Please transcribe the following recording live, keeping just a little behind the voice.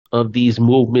of these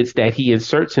movements that he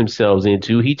inserts himself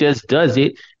into. He just does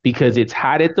it because it's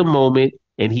hot at the moment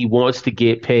and he wants to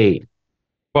get paid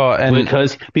Well, and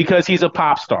because he's a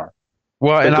pop star.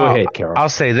 well, and But go ahead, Carol. I'll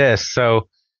say this. So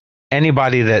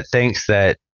anybody that thinks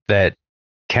that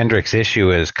Kendrick's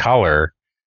issue is color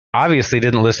obviously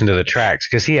didn't listen to the tracks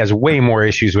because he has way more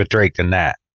issues with Drake than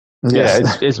that. Yeah,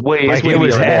 Yes. it's Like way it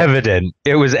was beyond that. evident.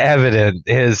 It was evident.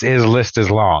 His list is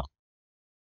long.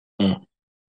 Mm,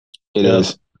 it Yep.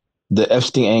 is. The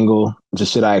Epstein angle, the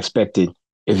shit I expected.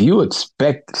 If you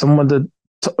expect someone to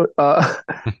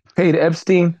pay the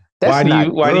Epstein, that's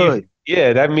not Why do you good.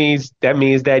 yeah, that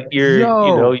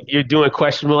Yo, you're doing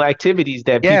questionable activities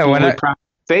that Yeah, people would probably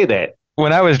say that.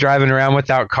 when I was driving around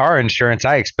without car insurance,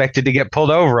 I expected to get pulled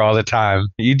over all the time.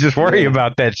 You just worry yeah.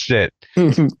 about that shit.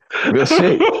 Real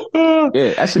shit. Yeah,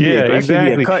 Yeah, that should be a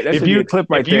exactly. cut. That should be a clip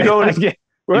right If you there. don't Like,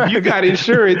 yeah, if you got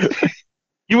insurance,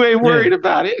 you ain't yeah. worried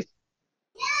about it.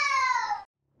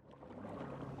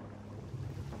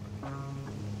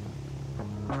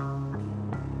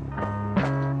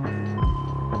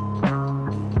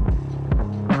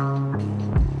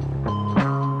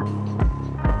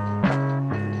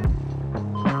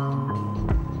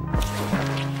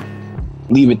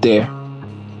 Leave it there.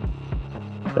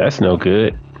 That's no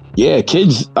good. Yeah,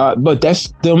 kids. But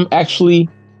that's them actually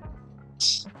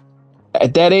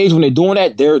at that age when they're doing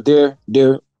that.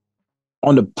 They're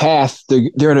on the path.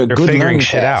 They're in a They're good figuring learning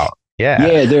shit path. out. Yeah.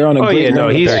 Yeah, they're on a Oh great yeah, no,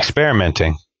 learning They're path.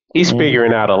 experimenting. he's Mhm.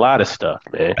 figuring out a lot of stuff,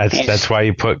 man. That's why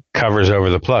you put covers over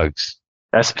the plugs.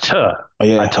 That's tough. Oh,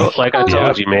 yeah. I told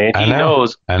Yep, you, man. I He know.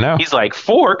 knows. I know. He's like,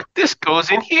 fork, this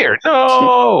goes in here.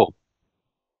 No.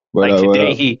 What Like up? What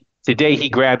up? today he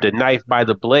grabbed a knife by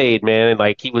the blade, man, and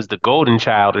like he was the golden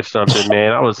child or something,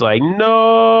 man. I was like,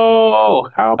 no,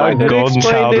 how am A I gonna Golden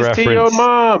explain Child this to your reference.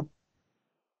 mom?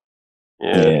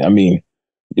 Yeah. Yeah, I mean,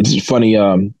 it's just funny.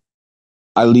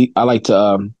 I like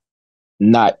to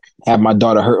not have my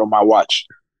daughter hurt on my watch.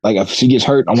 Like if she gets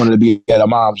hurt, I want her to be at her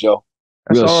mom's, yo.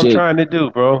 That's Real all I'm shit. trying to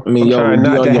do, bro. I mean, I'm yo, trying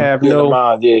not to have be on the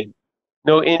mom, yeah.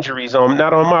 no injuries on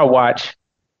not on my watch.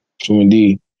 True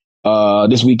indeed.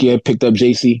 This weekend picked up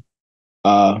JC.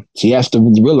 She has to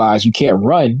realize you can't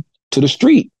run to the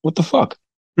street. What the fuck?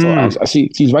 So I, Hmm. I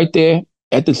see she's right there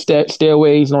at the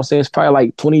stairways. You know what I'm saying? It's probably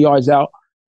like 20 yards out.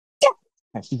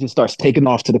 And she just starts taking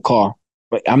off to the car.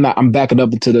 But I'm backing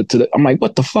up to the I'm like,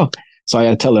 what the fuck? So I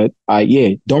gotta tell her,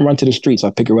 yeah, don't run to the street. So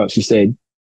I pick her up. She said,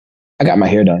 I got my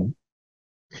hair done.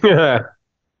 I'm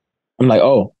like,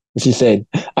 oh. And she said,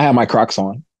 I have my Crocs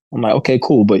on. I'm like, okay,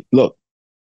 cool. But look,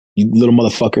 you little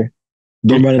motherfucker,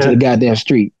 don't run into the goddamn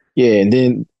street. Yeah. And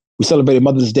then we celebrated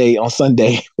Mother's Day on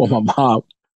Sunday with my mom.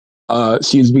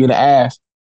 She was being an ass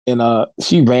and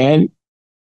she ran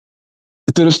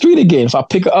to the street again. So I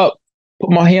pick her up, put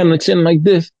my hand on the chin like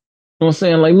this. You know what I'm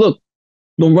saying? Like, look,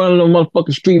 don't run on the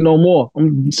motherfucking street no more.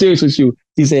 I'm serious with you.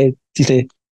 She said,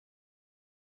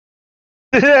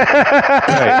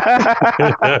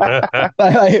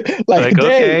 like,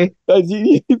 dang,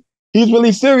 Okay. he's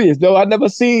really serious, though. I never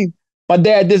seen my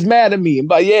dad this mad at me.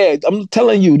 But yeah, I'm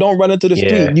telling you, don't run into the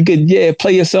street. Yeah. You could,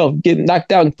 play yourself, get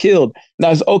knocked out and killed.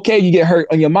 Now it's okay, you get hurt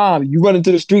on your mom. You run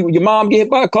into the street with your mom, get hit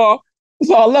by a car. It's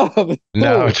all love.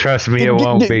 No, Cool. trust me, it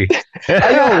won't be. Yo,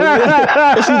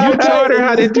 You taught her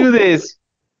how to do this.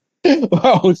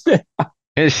 oh, shit.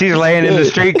 And she's laying in the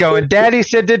street going, Daddy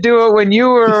said to do it when you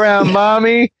were around,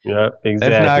 Mommy. Yep, That's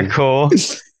exactly. not cool.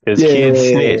 Because Yeah. kids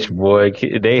snitch, boy.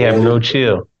 They have no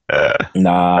chill.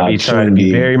 Nah, I be trying to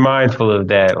be very mindful of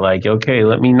that. Like, okay,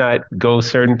 let me not go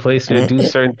certain places or do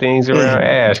certain things around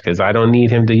Ash because I don't need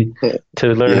him to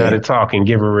learn how to talk and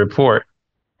give a report.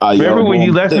 Remember when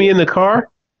you left me in the car?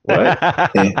 What?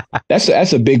 Yeah.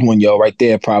 That's a big one, yo, right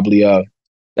there. Probably.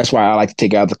 That's why I like to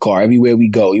take out the car everywhere we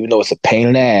go, even though it's a pain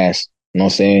in the ass. You know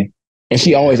what I'm saying? And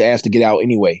she always asks to get out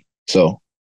anyway. So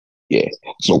yeah.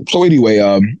 So anyway,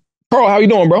 Carl, how you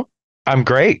doing, bro? I'm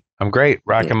great.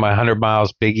 Rocking my 100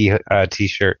 miles Biggie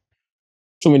t-shirt.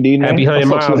 So indeed, man. Happy 100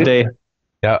 Miles Day.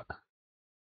 Yeah.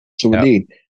 So indeed,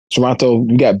 Toronto.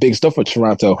 We got big stuff for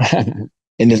Toronto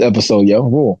in this episode, yo.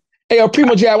 Whoa. Hey, yo,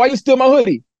 Primo Jab, why you steal my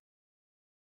hoodie?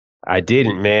 I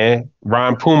didn't, man.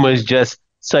 Ron Puma is just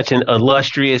such an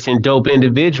illustrious and dope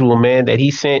individual, man, that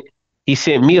he sent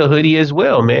me a hoodie as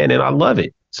well, man, and I love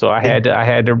it. So I had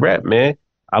to rep, man.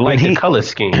 I like the color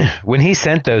scheme. When he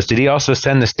sent those, did he also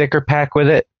send the sticker pack with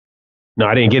it? No,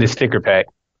 I didn't get a sticker pack.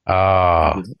 Oh.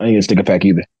 I didn't get a sticker pack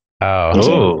either.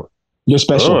 Oh. You're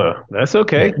special. Oh, that's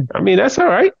okay. I mean, that's all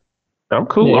right. I'm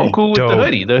cool. Yeah. I'm cool with the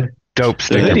hoodie. Dope The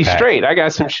sticker hoodie's pack. straight. I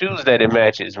got some shoes that it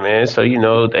matches, man. So,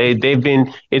 they've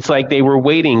been, it's like they were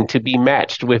waiting to be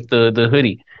matched with the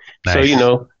hoodie. Nice.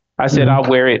 So, I said I'll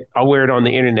wear it. I'll wear it on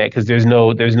the internet because there's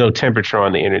no temperature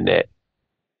on the internet.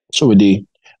 Sure, D.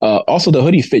 Also, the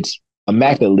hoodie fits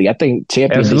immaculately. I think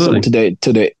Champion did something Absolutely,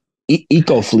 to the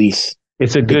Eco Fleece.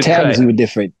 it's a The good tag is cut. even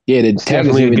different. Yeah, the It's tag is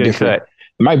definitely a even good different. cut.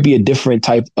 It might be a different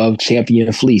type of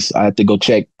Champion fleece. I have to go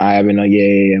check. I haven't.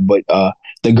 Yeah. But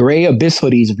the gray Abyss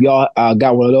hoodies, if y'all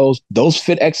got one of those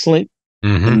fit excellent.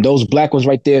 Mm-hmm. And those black ones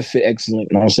right there fit excellent.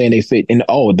 You know what I'm saying? They fit. And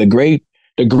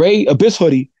the gray Abyss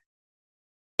hoodie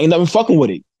ain't nothing fucking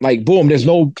with it. Like, boom, there's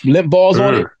no lint balls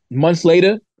on it. Mm, Months later,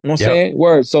 you know what I'm Yep. saying?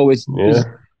 Word. So yeah.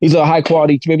 these are high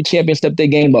quality. Maybe Champion step their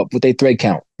game up with their thread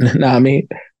count. Know what I mean?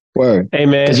 Word. Hey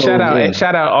man, Yeah.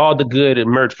 shout out all the good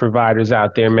merch providers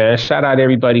out there, man. Shout out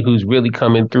everybody who's really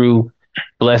coming through,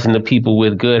 blessing the people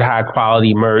with good high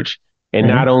quality merch. And Mhm.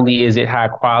 not only is it high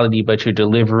quality, but you're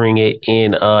delivering it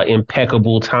in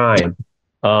impeccable time.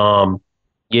 Um,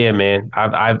 yeah, man.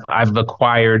 I've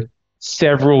acquired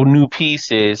several new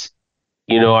pieces.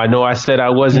 I know I said I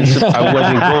wasn't going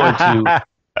to,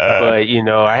 but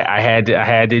I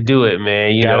had to do it,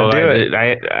 man. Gotta do it.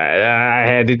 I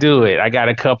had to do it. I got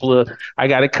a couple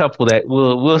that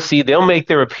we'll see. They'll make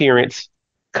their appearance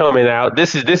coming out.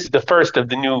 This is the first of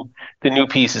the new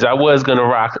pieces. I was gonna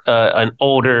rock an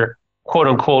older, quote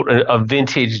unquote, a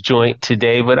vintage joint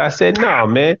today, but I said no,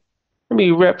 man. Let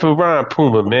me rep for Ron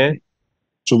Puma, man.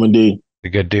 True indeed. A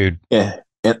good dude. Yeah.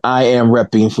 And I am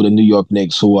repping for the New York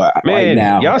Knicks, who are right Man,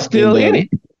 now y'all in still in the. it?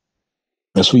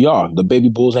 Yes, we are. The baby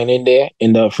Bulls ain't in there,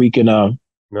 and the freaking No.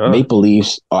 Maple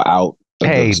Leafs are out of the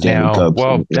Hey, Stanley now, Cups.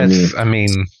 well, I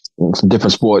mean, It's a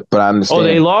different sport, but I Oh,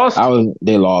 they understand. lost.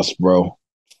 They lost, bro.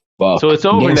 So Fuck. it's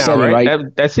over Game now, 7, right?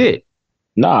 right? That's it.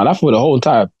 Nah, not for the whole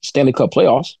entire Stanley Cup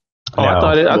playoffs. Oh, no, I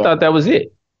But thought that was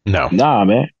it. no. nah,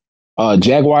 man.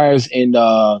 Jaguars and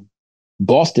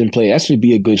Boston play. That should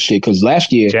be a good shit. Because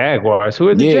last year, Jaguars. Who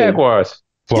are the yeah, Jaguars?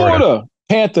 Florida. Florida Oh,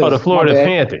 the Panthers. My Florida bad.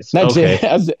 Panthers. Not J- Okay.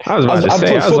 I was about to I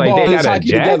say, put I was like, football they and got a hockey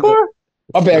together. Jaguar?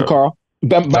 My bad, Oh, Carl.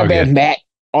 My Oh, bad, good. Matt.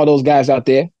 All those guys out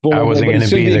there. Boom, I boom, boom. wasn't But going it to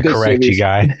should be be a the good correct you series.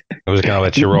 guy. I was going to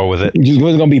let you roll with it. Just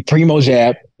was gonna be primo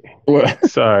jab.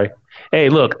 sorry. Hey,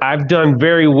 look, I've done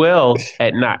very well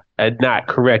at not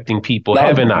correcting people, Now,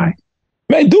 haven't I?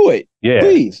 man, do it, Yeah.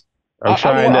 please. I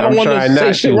don't I'm want to trying say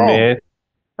not shit to, wrong. man.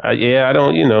 Yeah, I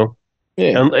don't,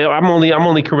 Yeah, I'm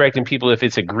only correcting people if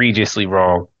it's egregiously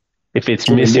wrong, if it's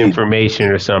true indeed. misinformation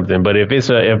or something. But if it's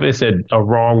a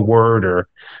wrong word or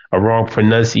a wrong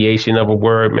pronunciation of a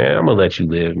word, man, I'm gonna let you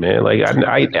live, man. Like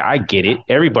I get it.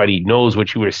 Everybody knows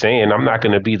what you were saying. I'm not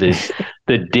gonna be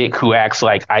the dick who acts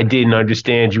like I didn't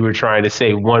understand you were trying to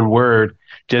say one word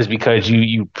just because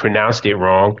you pronounced it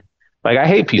wrong. Like I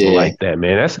hate people Yeah, like that,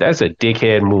 man. That's a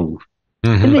dickhead move. it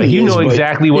Mm-hmm. Like really you is. know But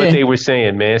exactly what yeah, they were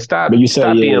saying, man. but you said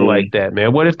Stop being yeah, like that,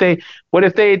 man. What if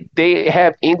they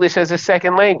have English as a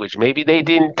second language? Maybe they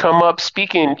didn't come up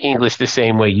speaking English the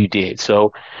same way you did.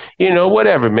 So,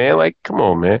 whatever, man. Like, come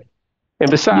on, man. And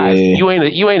besides, yeah. you ain't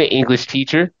an English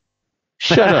teacher.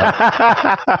 Shut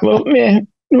up. Well, man,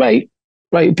 right.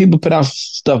 People pronounce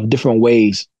stuff different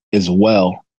ways as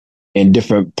well in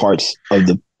different parts of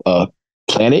the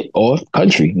planet or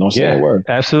country. You know what I'm saying? Yeah, Word.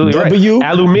 absolutely right. W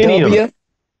Aluminium. W.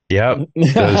 Yep.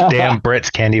 Those damn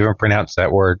Brits can't even pronounce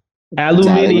that word. Nah, they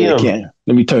really Aluminium. can't.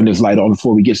 Let me turn this light on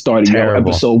before we get started, yo.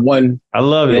 Terrible. Episode one. I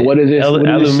love Yeah, it. what is this? What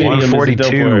is this shit? Aluminium is a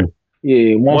dope word. 142.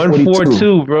 Yeah, 142.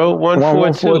 142, bro.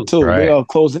 142. 142. We Right. are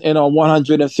closing in on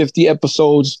 150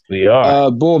 episodes. We are.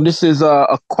 Boom. This is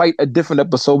a quite a different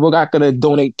episode. We're not going to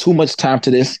donate too much time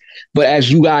to this, but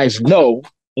as you guys know,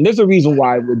 and there's a reason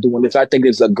why we're doing this. I think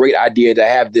it's a great idea to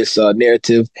have this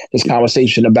narrative, this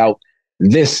conversation about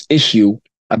this issue,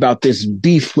 about this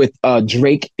beef with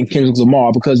Drake and Kendrick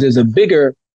Lamar, because there's a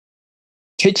bigger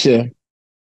picture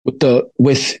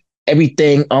with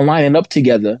everything lining up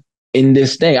together in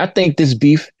this thing. I think this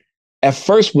beef at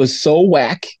first was so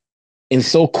whack and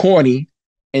so corny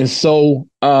and so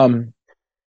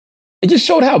it just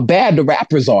showed how bad the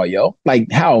rappers are, yo. Like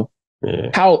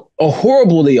Yeah. how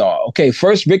horrible they are.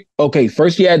 First you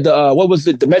had the what was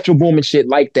it, the Metro Boomin shit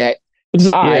like that, which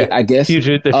is all right, Yeah. I guess. The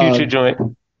future joint.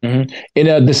 Mhm.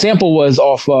 And the sample was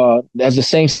off that's the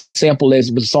same sample as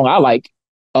the song I like,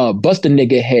 Bust a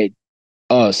Nigga Head,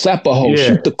 Slap a Hoe, Yeah.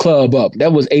 Shoot the Club Up.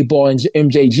 That was 8 Ball and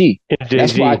MJG.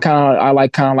 That's why MJG. I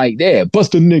like that.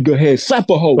 Bust a nigga head, slap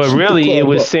a hoe, But shoot the really, it club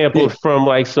was up. Yeah. sampled from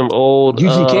like some old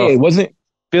UGK, wasn't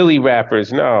Philly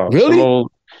rappers. No, some really?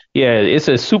 old. Yeah, it's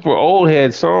a super old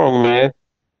head song, man.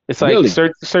 It's like Really?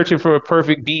 searching for a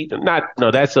perfect beat. Not no,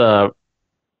 that's a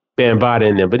Bambaataa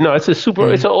in there, but no, it's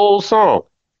Mm. an old song.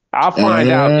 I'll find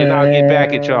out and I'll get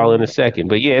back at y'all in a second.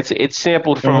 But yeah, it's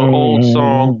sampled from an old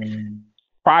song Mm.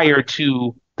 prior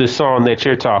to the song that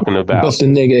you're talking about. Bust a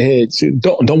nigga head. See,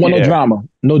 don't want no Yeah. drama.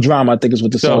 No drama, I think is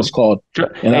what the song's So, called.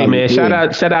 And hey man,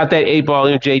 yeah. shout out that 8 Ball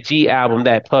MJG album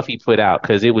that Puffy put out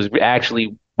because it was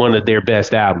actually one of their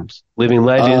best albums. Living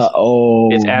Legends.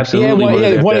 It's Yeah, absolutely one of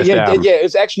their best albums.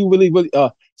 it's actually really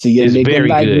see a It's nigga very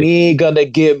like good. me gonna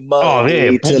get Oh money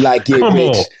man, till I get come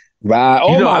rich. on. Right.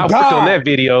 You Oh know, my I worked on God. that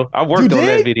video. I You worked on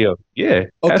that did? video. Yeah,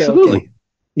 Okay. absolutely.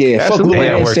 Yeah, fuck Absolutely, Lloyd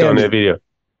I and worked on that Sammy. video.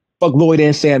 Fuck Lloyd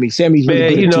and Sammy. Sammy's really Man,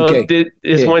 good you at know, 2K.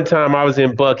 this Yeah. one time I was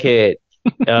in Buckhead.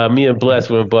 Me and Bless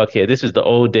were in Buckhead. This is the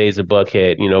old days of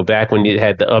Buckhead, you know, back when you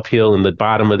had the uphill and the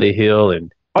bottom of the hill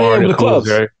and Oh yeah, with the barnacles clubs.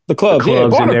 or The the clubs. Yeah,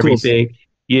 clubs and barnacles. everything.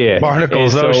 Yeah. And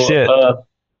Barnacles, oh so shit.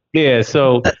 yeah,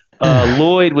 so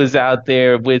Lloyd was out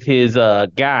there with his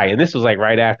guy, and this was like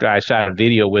right after I shot a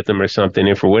video with him or something.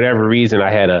 And for whatever reason,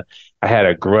 I had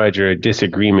a grudge or a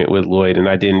disagreement with Lloyd, and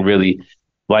I didn't really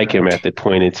like him at the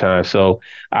point in time. So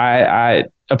I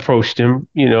approached him.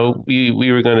 You know, we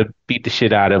were gonna beat the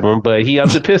shit out of him, but he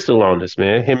upped the pistol on us,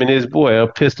 man. Him and his boy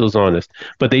up pistols on us.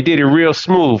 But they did it real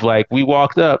smooth. Like we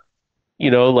walked up.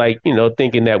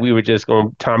 Thinking that we were just going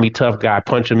to Tommy Tough Guy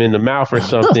punch him in the mouth or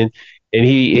something, and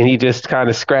he just kind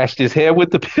of scratched his head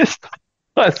with the pistol.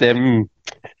 I said,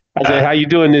 I said, how you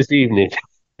doing this evening?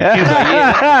 He was like,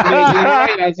 yeah, man, you all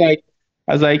right?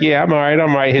 I was like, yeah, I'm all right.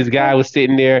 I'm all right. His guy was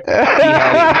sitting there.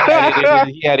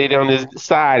 He had it on his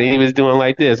side, and he was doing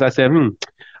like this. I said,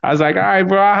 I was like, all right,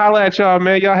 bro, I'll holler at y'all,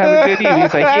 man. Y'all have a good evening.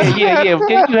 He's like, yeah.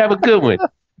 You have a good one.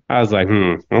 I was like,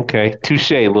 okay,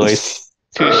 touche, Lloyd,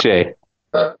 touche.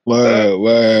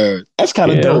 Word. That's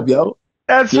kind of dope, yo.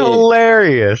 That's Yeah.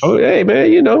 hilarious. Oh, hey,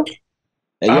 man, you know,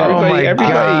 Hey, yo, Oh my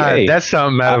everybody, God. hey. That's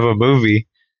something out of a movie.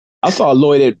 I saw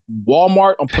Lloyd at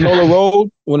Walmart on Panola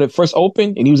Road when it first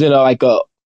opened, and he was in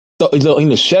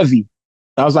in a Chevy.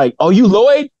 I was like, "Oh, you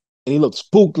Lloyd?" And he looked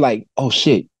spooked, like, "Oh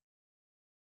shit."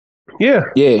 Yeah.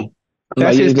 Yeah.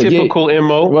 That's his typical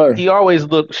MO. Word. He always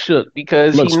looks shook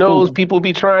because he Looks knows spooked. people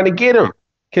be trying to get him.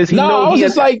 Because he No, know I was he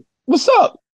just has, like, "What's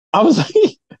up?" I was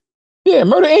like, "Yeah,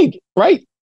 Murder Inc." Right?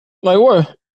 Like,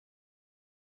 what?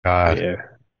 God. yeah,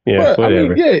 yeah, What? I mean,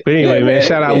 whatever. yeah, But yeah, anyway, man, man,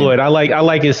 shout out yeah, Lloyd. I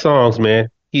like his songs, man.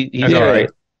 He's all yeah. right.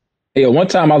 Yeah, one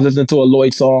time I was listening to a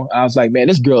Lloyd song. I was like, man,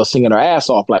 this girl is singing her ass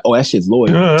off. Like, oh, that shit's Lloyd.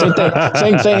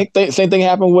 Same thing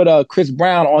happened with Chris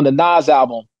Brown on the Nas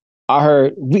album. I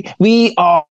heard we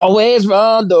always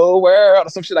run the world or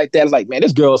some shit like that. It's like, man,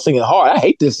 this girl is singing hard. I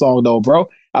hate this song though, bro.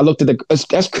 I looked at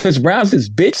that's Chris Brown's this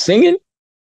bitch singing.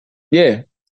 Yeah.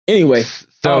 Anyway,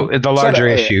 So the larger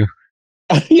issue.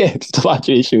 yeah, the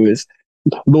larger issue is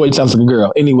Lloyd sounds like a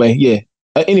girl. Anyway, yeah.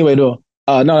 Anyway, though.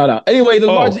 No. Anyway, the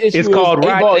larger It's issue is called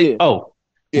eight ball. Yeah. Yeah,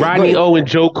 go Rodney ahead. O and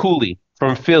Joe Cooley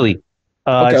from Philly.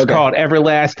 It's Okay. called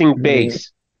Everlasting Yeah,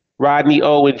 Bass. Rodney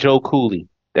O and Joe Cooley.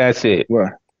 That's it. well,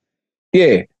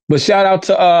 yeah. But shout out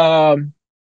to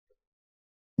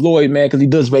Lloyd, man, because he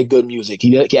does make good music.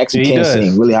 He actually He can sing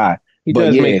does. really high. He But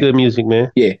does make yeah, good music,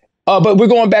 man. yeah. But we're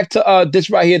going back to this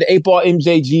right here, the 8 Ball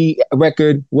MJG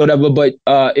record, whatever. But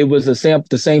it was the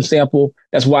same sample.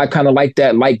 That's why I kind of like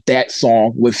that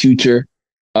song with Future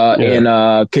Yeah.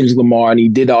 and Kendrick Lamar, and he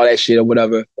did all that shit or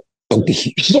whatever.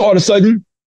 So all of a sudden,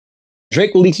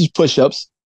 Drake releases Push Ups.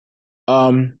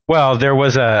 Well, there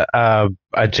was a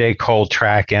J. Cole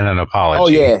track and an apology. Oh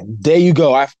yeah, there you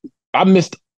go. I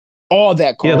missed all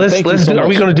that. Carl. Yeah, Thank you so Are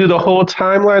we much. going to do the whole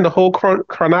timeline, the whole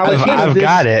chronology? I've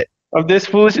got it. Of this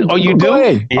foolish. Oh, you Go do?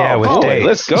 ahead. Yeah, with boy, dates.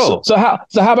 let's go. So how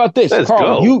about this, Let's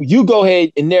Carl? go. You go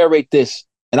ahead and narrate this,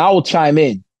 and I will chime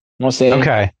in. You know what I'm saying?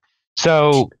 Okay.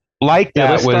 So Let's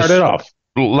start it off.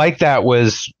 Like that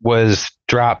was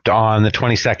dropped on the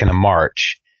 22nd of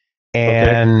March.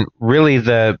 And really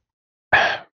the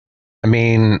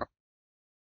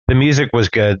music was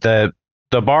good. The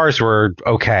bars were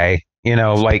okay.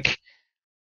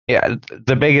 Yeah,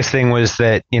 the biggest thing was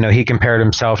that, he compared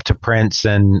himself to Prince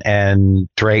and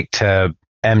Drake to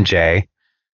MJ,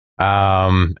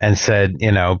 and said,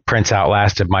 Prince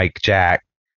outlasted Mike Jack.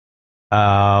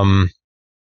 And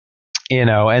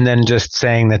then just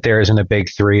saying that there isn't a big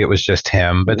three, it was just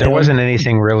him. But there wasn't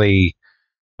anything really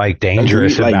like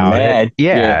dangerous Like about mad. it.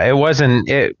 Yeah, it wasn't.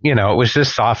 It was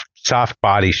just soft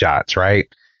body shots, right?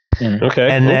 Okay.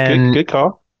 And then good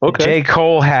call. Okay. J.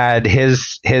 Cole had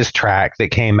his track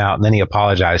that came out, and then he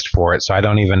apologized for it. So I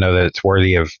don't even know that it's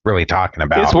worthy of really talking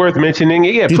about. It's worth mentioning.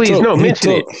 Yeah,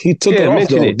 mention it. He took it off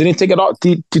though. Didn't he take it off?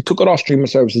 He took it off streaming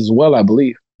services as well, I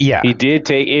believe. Yeah, he did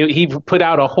take it. He put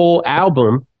out a whole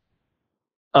album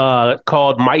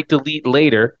called Might Delete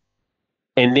Later,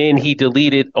 and then he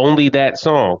deleted only that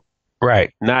song.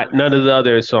 Right. None of the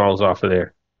other songs off of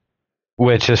there.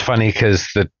 Which is funny because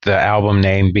the album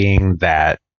name being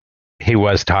that he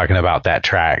was talking about that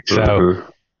track. So,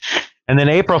 Mhm. and then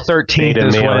April 13th Beta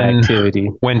is male activity.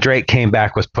 when Drake came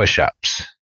back with Push Ups.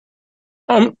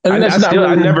 And that's not I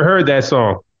really. never heard that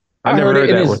song. I never heard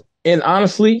it, heard that one. and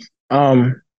honestly,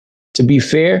 to be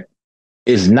fair,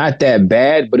 it's not that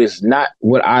bad, but it's not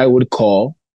what I would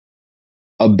call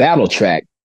a battle track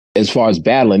as far as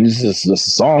battling. This is a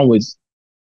song with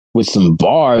some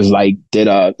bars like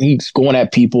that. He's going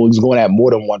at people. He's going at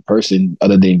more than one person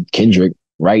other than Kendrick,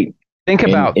 right? Think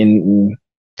about and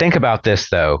think about this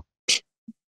though.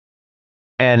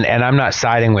 And I'm not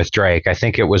siding with Drake. I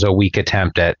think it was a weak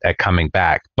attempt at coming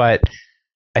back, but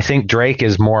I think Drake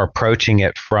is more approaching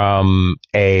it from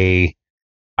I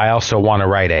also want to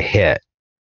write a hit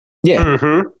yeah,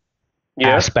 Mm-hmm.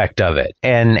 Yeah. aspect of it.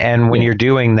 And when you're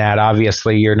doing that,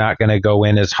 obviously you're not going to go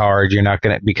in as hard. You're not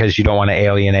going to, because you don't want to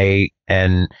alienate.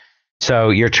 And so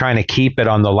you're trying to keep it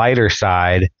on the lighter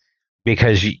side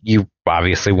because you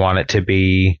obviously want it to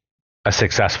be a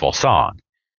successful song.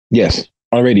 yes,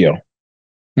 on radio.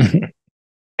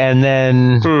 And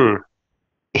then Hmm.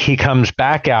 he comes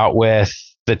back out with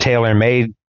the Tailor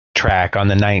Made track on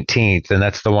the 19th, and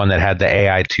that's the one that had the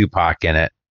AI Tupac in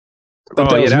it.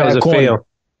 Oh yeah, that was a fail.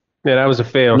 Yeah, that was a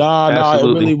fail. No, it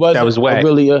really wasn't. That was whack.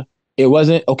 It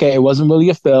wasn't okay. It wasn't really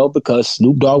a fail because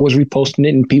Snoop Dogg was reposting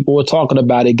it and people were talking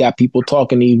about it. Got people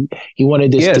talking. He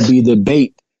wanted this to be the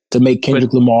bait to make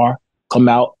Kendrick Lamar come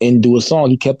out and do a song.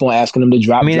 He kept on asking him to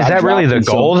drop. I mean, is that really the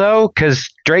goal though? Because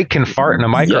Drake can fart in a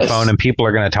microphone and people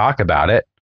are going to talk about it.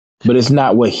 But it's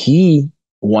not what he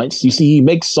wants. You see, he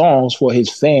makes songs for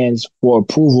his fans for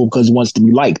approval because he wants to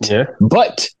be liked. Yeah.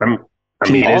 But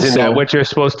I mean, isn't that what you're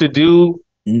supposed to do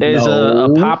as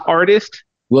a pop artist?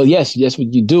 Well, yes, that's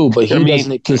what you do. But he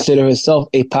doesn't consider himself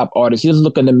a pop artist. He doesn't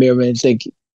look in the mirror and think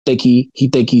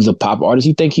he's a pop artist.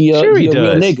 He think he a real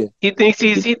nigga. He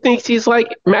thinks he's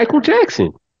like Michael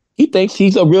Jackson. He thinks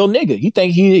he's a real nigga. He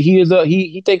think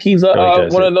he think he's a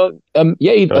one of the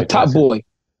he's a top boy.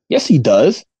 Yes, he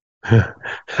does. He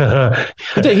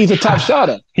think he's a top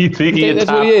shotter. He think that's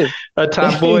what he is. A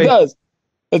top boy. He does.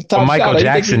 A top well, Michael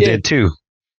Jackson did too.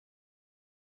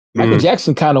 Michael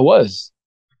Jackson kind of was.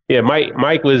 Yeah,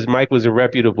 Mike was a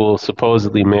reputable,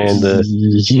 supposedly, man.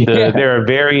 There are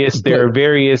various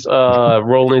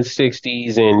Rolling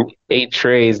 60s and 8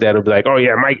 trays that'll be like, oh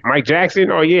yeah, Mike Jackson,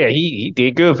 oh yeah, he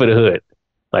did good for the hood.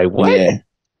 Like what? Yeah.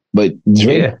 But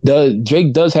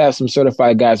Drake does have some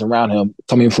certified guys around him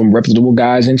coming from reputable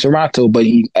guys in Toronto, but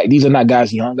these are not guys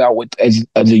he hung out with as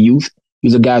a youth.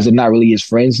 These are guys that are not really his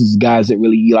friends. These are guys that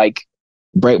really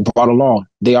brought along.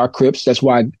 They are Crips. That's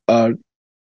why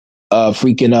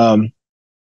freaking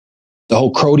the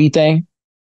whole Crody thing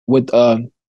with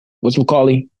what's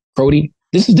Macaulay Crody.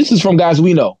 This is from guys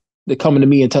we know. They're coming to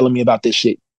me and telling me about this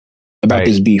shit, about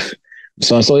this beef.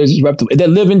 So it's reputable. They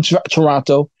live in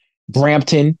Toronto,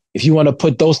 Brampton. If you want to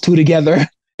put those two together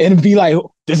and be like,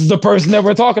 this is the person that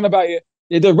we're talking about here.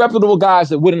 They're reputable guys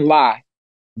that wouldn't lie,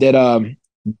 that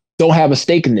don't have a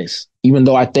stake in this. Even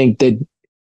though I think that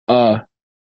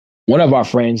one of our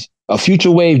friends, a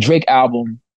Future Wave Drake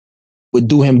album would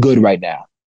do him good right now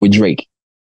with Drake.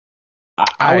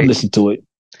 I would listen to it.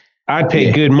 I'd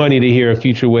pay good money to hear a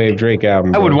Future Wave Drake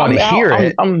album. I would want to hear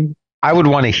it. I would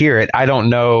want to hear it. I don't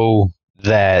know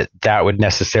that would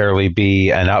necessarily be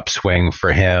an upswing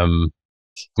for him,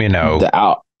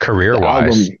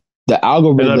 career-wise. The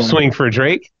algorithm. An upswing for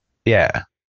Drake? Yeah.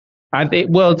 I think,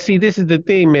 well, see, this is the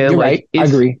thing, man. You're right. I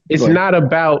agree. It's not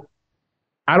about,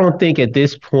 I don't think at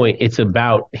this point it's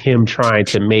about him trying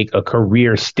to make a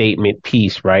career statement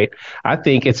piece, right? I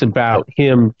think it's about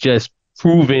him just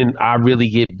proving I really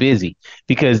get busy,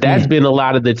 because that's been a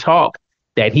lot of the talk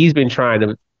that he's been trying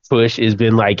to push has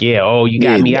been like, you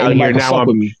got me out here.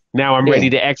 Now I'm ready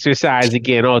to exercise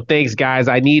again. Oh, thanks guys.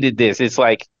 I needed this. It's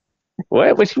like,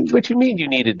 what you mean you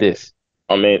needed this?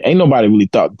 I mean, ain't nobody really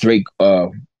thought Drake,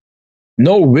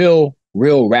 no real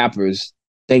rappers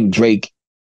think Drake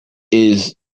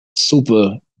is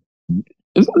super.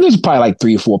 There's probably like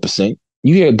 3 or 4%.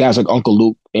 You hear guys like Uncle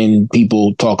Luke and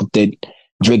people talk that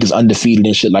Drake is undefeated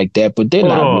and shit like that, but they're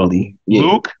not really.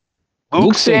 Yeah.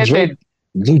 Luke said Drake,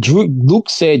 Luke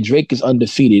said Drake is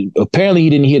undefeated. Apparently, he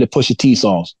didn't hear the Pusha T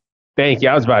songs. Thank you.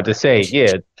 I was about to say,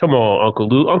 yeah, come on, Uncle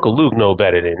Luke. Uncle Luke know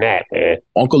better than that, man.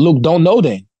 Uncle Luke don't know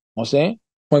then. You know what I'm saying?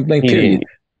 Point blank, period.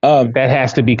 That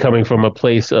has to be coming from a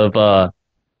place of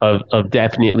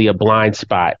definitely a blind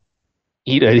spot.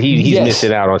 He's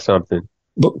missing out on something.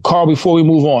 But Carl, before we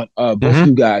move on, both of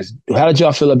you guys, how did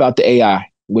y'all feel about the AI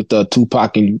with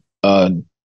Tupac and? I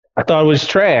thought it was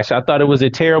trash. I thought it was a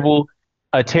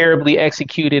terribly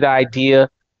executed idea.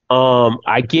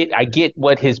 I get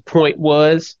what his point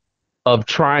was, of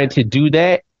trying to do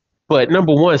that. But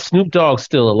number one, Snoop Dogg's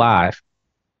still alive.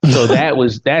 So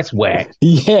that's whack,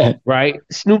 Yeah, right?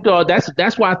 Snoop Dogg,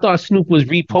 that's why I thought Snoop was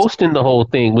reposting the whole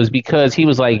thing, was because he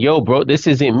was like, yo, bro, this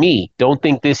isn't me. Don't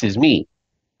think this is me.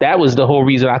 That was the whole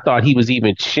reason I thought he was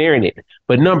even sharing it.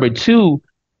 But number two,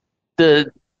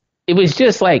 the it was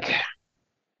just like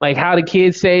how the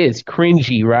kids say it's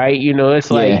cringy, right? It's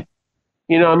yeah, like,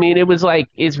 I mean, it was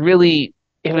really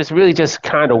just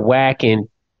kind of whack, and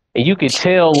you could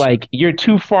tell like you're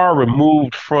too far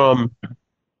removed from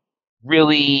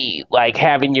really like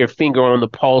having your finger on the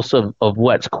pulse of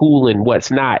what's cool and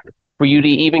what's not for you to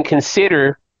even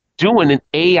consider doing an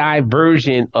AI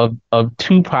version of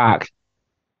Tupac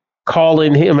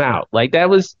calling him out. Like that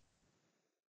was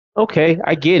okay.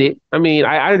 I get it. I mean,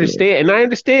 I yeah. understand, and I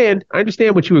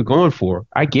understand what you were going for.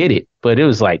 I get it, but it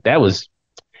was like that was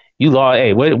you lost.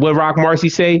 Hey, what Rock Marcy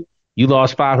say? You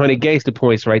lost 500 gangster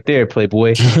points right there,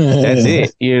 Playboy. That's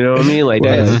it. You know what I mean? Like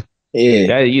Well, yeah,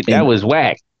 that and was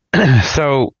whack.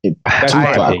 So That's my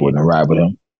I Tupac opinion. wouldn't ride with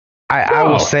him. I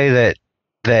will No. say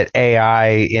that AI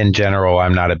in general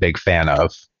I'm not a big fan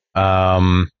of.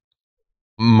 Um,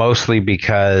 Mostly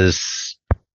because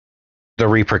the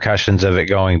repercussions of it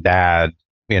going bad,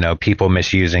 people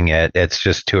misusing it, it's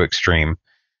just too extreme.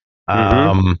 Mm-hmm.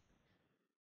 Um,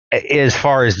 as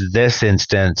far as this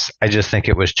instance, I just think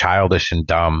it was childish and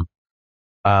dumb.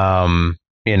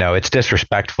 It's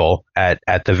disrespectful at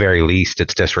the very least.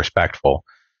 It's disrespectful,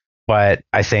 but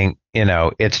I think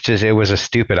it was a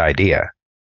stupid idea.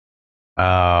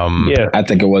 Yeah. I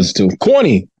think it was too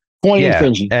corny and Yeah,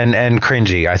 cringy. and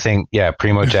cringy. I think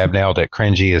Primo Jab nailed it.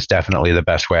 Cringy is definitely the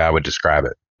best way I would describe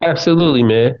it. Absolutely,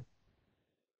 man.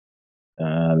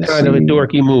 Let's Kind of a see.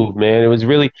 dorky move, man. It was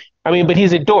really, I mean, but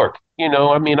he's a dork.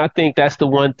 I mean, I think that's the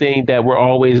one thing that we're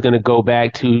always going to go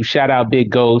back to. Shout out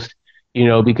Big Ghost,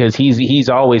 because he's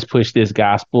always pushed this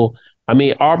gospel. I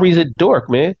mean, Aubrey's a dork,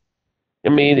 man. I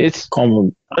mean,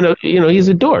 Come, he's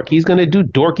a dork. He's going to do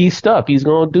dorky stuff. He's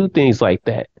going to do things like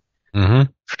that.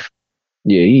 Mm-hmm.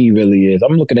 yeah, he really is.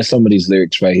 I'm looking at some of these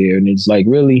lyrics right here, and it's like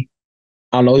really,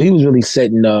 I don't know. He was really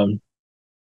setting. Oh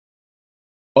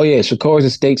yeah, Shakur's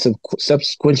estates of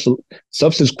subsequently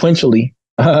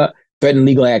threatened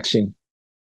legal action.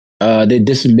 They're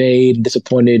dismayed,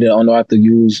 disappointed, and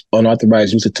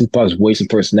unauthorized use of Tupac's voice and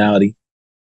personality.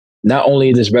 Not only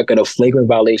is this record a flagrant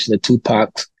violation of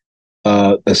Tupac's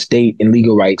estate and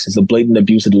legal rights, it's a blatant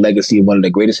abuse of the legacy of one of the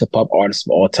greatest hip hop artists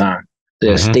of all time. The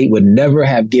Mm-hmm. estate would never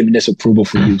have given this approval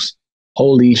for use.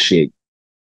 Holy shit.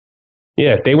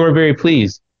 Yeah, they weren't very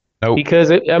pleased Nope.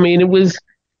 because I mean, it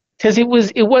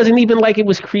wasn't even like it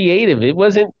was creative. It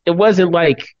wasn't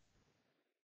like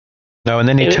No, and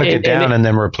then he took it and down and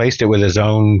then replaced it with his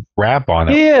own rap on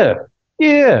it, yeah,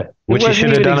 yeah. It which he wasn't should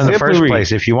have even done in the first exemplary.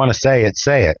 place. If you want to say it,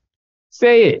 say it.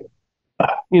 Say it.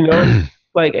 You know,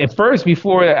 like at first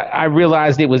before I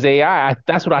realized it was AI,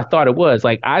 that's what I thought it was.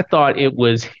 Like I thought it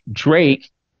was Drake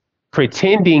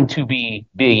pretending to be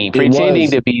Biggie, It pretending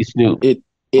was. to be Snoop, It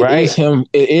it is right? him.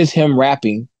 It is him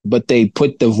rapping, but they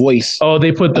put the voice Oh,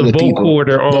 they put of the the people.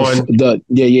 vocoder on.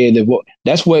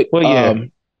 That's what Well, yeah,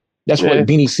 yeah.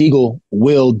 Beanie Siegel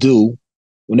will do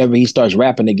whenever he starts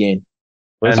rapping again.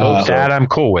 Let's hope And Uh, that so. I'm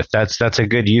cool with. That's a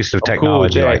good use of I'm cool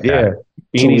with technology that. like that.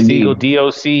 Yeah. so Beanie Siegel, indeed,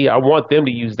 DOC. I want them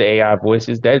to use the AI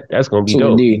voices. That's gonna be so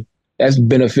dope. indeed, that's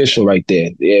beneficial right there.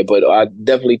 Yeah, but I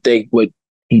definitely think what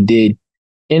he did,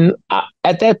 and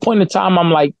at that point in time,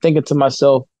 I'm like thinking to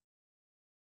myself,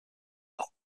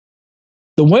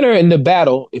 the winner in the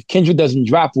battle, if Kendrick doesn't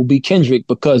drop, will be Kendrick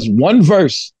because one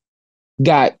verse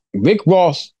got Rick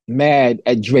Ross mad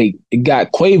at Drake. It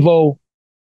got Quavo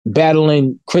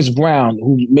battling Chris Brown,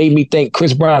 who made me think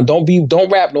Chris Brown, don't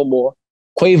rap no more.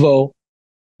 Quavo,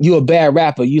 you a bad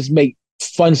rapper. You just make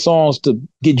fun songs to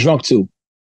get drunk to.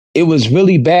 It was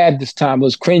really bad this time. It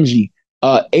was cringy.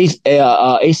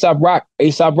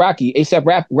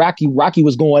 Rocky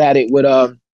was going at it with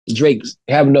Drake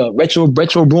having a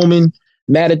retro booming.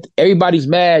 Mad at everybody's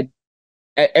mad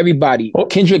at everybody. Oh,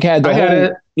 Kendrick had the I got whole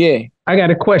a yeah. I got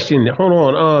a question.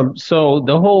 Hold on. So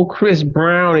the whole Chris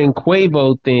Brown and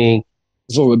Quavo thing,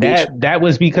 Zora bitch. that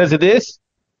was because of this?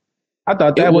 I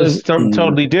thought It that was was something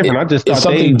totally different. I just it's thought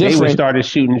something they were different started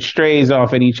shooting strays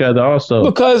off at each other also.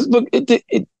 because look,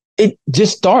 it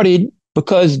just started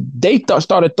because they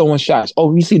started throwing shots.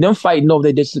 Oh, you see them fighting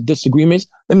over their disagreements.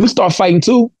 Let me start fighting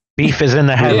too. Beef is in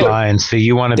the Yeah, headlines, so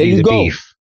you want to there be you the go. beef.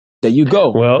 There you go.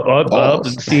 Well,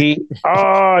 Pause. see,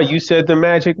 you said the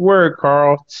magic word,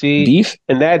 Carl. See, Beef.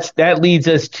 and that leads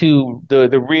us to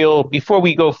the real. Before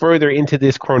we go further into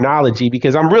this chronology,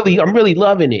 because I'm really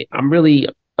loving it. I'm really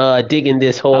digging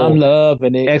this I'm whole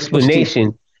loving it.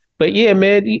 explanation But yeah,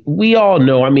 man, we all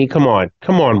know. I mean, come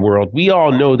on, world. We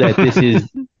all know that this is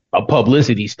a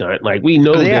publicity stunt. Like we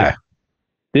know that Yeah.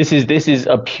 this is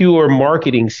a pure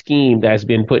marketing scheme that's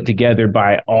been put together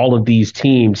by all of these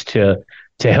teams to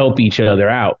help each other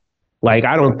out. Like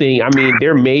I don't think. I mean,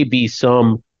 there may be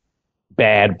some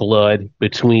bad blood Oh,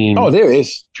 between there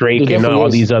is. There Drake and definitely all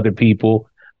is. these other people,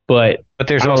 but But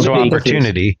there's I don't also think Definitely is.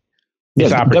 opportunity. it's Yes,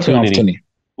 definitely opportunity. opportunity.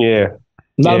 Yeah,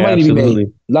 A lot of yeah, money to be made.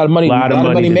 absolutely. A lot of money. A lot A of lot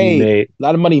of money money to be made. made. A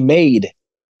lot of money made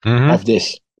Hmm. off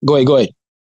this. Go ahead. Go ahead.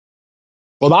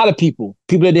 A lot of people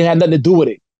that didn't have nothing to do with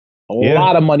it. A Yeah,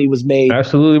 lot of money was made.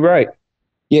 absolutely right.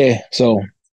 Yeah. So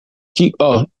keep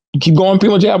keep going,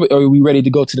 Primo Jab. Or are we ready to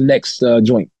go to the next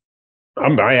joint?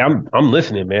 I'm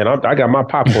listening, man. I got my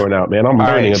popcorn out, man. I'm All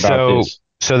learning right. about this.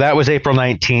 So that was April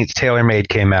 19th. Tailor Made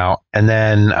came out. And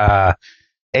then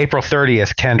April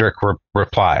 30th, Kendrick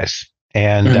replies.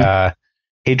 And Mhm.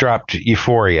 he dropped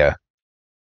Euphoria.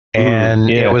 And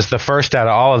it Yeah, was the first out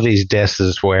of all of these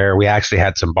disses where we actually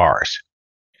had some bars.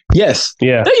 Yes.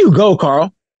 yeah, There you go,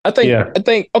 Carl. I think. yeah. I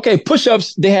think. Okay. Push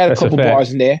ups. They had a That's a couple fact.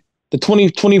 bars in there. The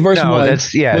 20 verse No, one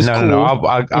that's yeah, was no. cool. I'll You know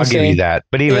what I'm give you saying? that.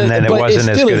 But even then, it But it wasn't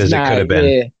as still good is as it could not. have been.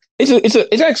 Yeah.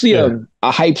 It's actually Yeah,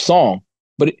 a hype song.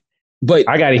 But but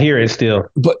I got to hear it still.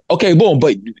 but okay, boom.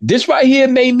 But this right here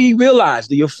made me realize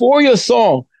the Euphoria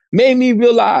song made me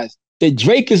realize that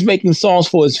Drake is making songs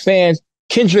for his fans.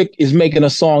 Kendrick is making a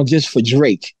song just for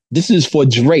Drake. This is for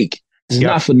Drake. This is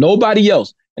not Yep. for nobody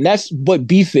else. And that's what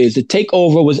beef is. The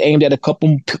takeover was aimed at a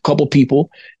couple people,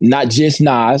 not just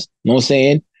Nas. You know what I'm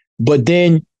saying? But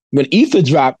then when Ether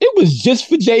dropped, it was just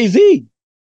for Jay-Z. You know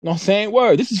what I'm saying?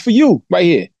 Word. This is for you right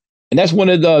here. And that's one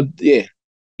of the yeah.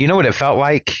 You know what it felt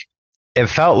like? It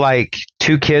felt like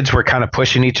two kids were kind of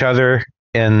pushing each other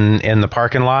in the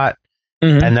parking lot,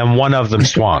 Mm-hmm. and then one of them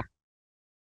swung.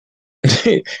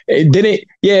 It didn't.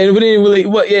 Yeah, it didn't really.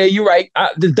 Well, yeah, you're right.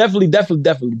 Definitely.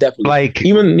 Like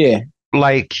Even yeah,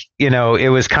 it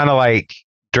was kind of like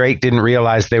Drake didn't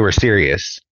realize they were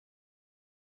serious.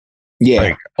 yeah.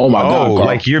 Like, Oh my God, oh, Carl.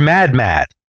 like you're mad.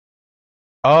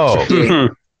 Oh, Yeah.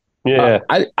 Yeah,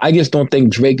 I just don't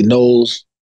think Drake knows.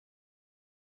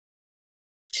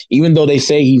 Even though they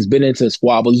say he's been into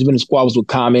squabbles, he's been in squabbles with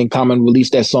Common. Common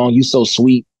released that song "You So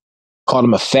Sweet," called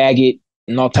him a faggot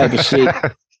and all type of shit.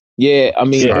 Yeah, I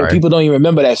mean, yeah. sorry. people don't even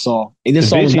remember that song. And this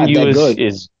song is Division not U that good.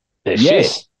 is the shit.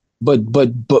 Yes, but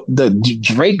the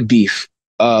Drake beef,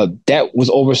 that was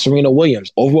over Serena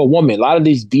Williams, over a woman. A lot of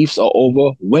these beefs are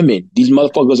over women. These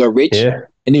motherfuckers are rich, Yeah.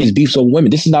 and these beefs are women.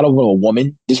 This is not over a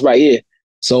woman. This right here.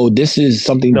 So this is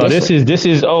something No, different.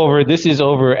 this is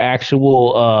over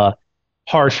actual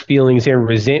harsh feelings and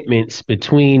resentments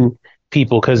between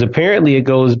people because apparently it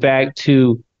goes back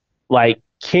to like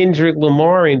Kendrick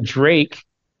Lamar and Drake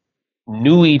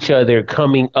knew each other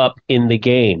coming up in the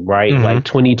game, right? Mhm. Like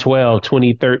 2012,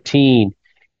 2013.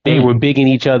 They Mm. were bigging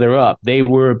each other up. They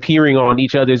were appearing on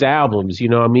each other's albums, you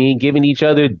know what I mean? Giving each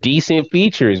other decent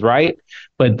features, right?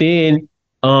 But then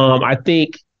I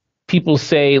think people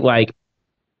say like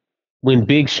when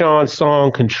Big Sean's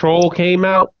song Control came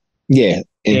out Yeah,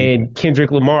 and and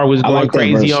Kendrick Lamar was I going like that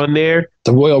crazy verse, on there,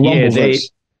 the Royal yeah, Rumble verse.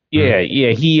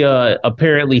 yeah, he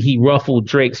apparently he ruffled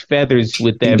Drake's feathers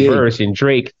with He that did. verse and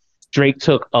Drake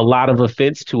took a lot of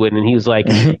offense to it and he was like,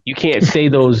 you can't say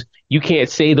those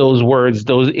words,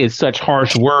 those it's such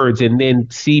harsh words and then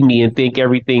see me and think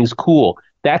everything's cool.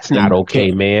 That's not and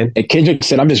okay, man. And Kendrick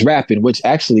said, "I'm just rapping," which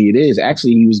actually it is.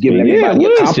 Actually, he was giving Yeah, it everybody a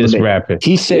was just compliment. rapping.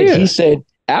 He Yeah. said,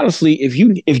 honestly, if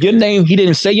your name, he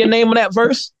didn't say your name on that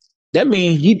verse, that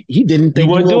means he didn't You think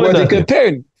you weren't were a doing worthy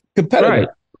nothing. competitor. Right.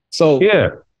 So Yeah.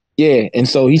 yeah, and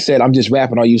so he said, "I'm just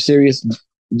rapping. Are you serious?"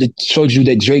 It showed you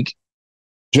that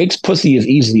Drake's pussy is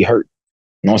easily hurt.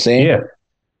 You know what I'm saying? Yeah.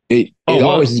 It Oh well,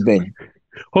 always has been.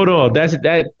 hold on.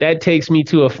 That takes me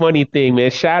to a funny thing,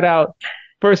 man.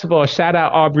 First of all, shout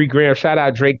out Aubrey Graham, shout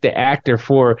out Drake the actor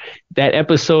for that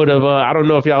episode of I don't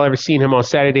know if y'all ever seen him on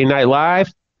Saturday Night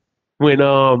Live when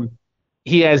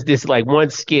he has this like one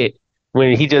skit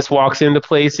when he just walks into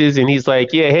places and he's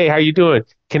like, "Yeah, hey, how you doing?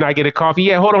 Can I get a coffee?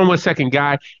 Yeah, hold on one second,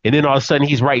 guy." And then all of a sudden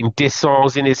he's writing diss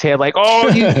songs in his head like, "Oh,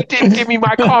 you didn't give me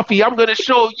my coffee. I'm gonna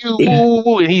show you." Woo, woo,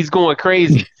 woo. And he's going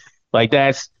crazy. Like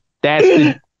that's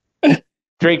the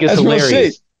Drake is That's real shit.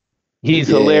 hilarious. He's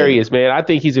Yeah, hilarious, man. I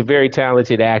think he's a very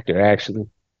talented actor, actually.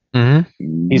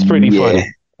 Mm-hmm. He's pretty yeah.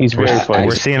 funny. He's very funny.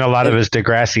 We're seeing a lot of his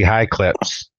Degrassi High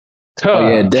clips. Oh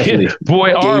yeah, definitely.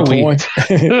 Boy, are Gay we. porn,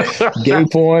 gay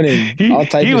porn, and all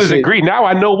type He of was shit. agreed. Now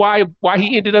I know why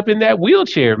he ended up in that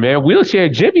wheelchair, man. Wheelchair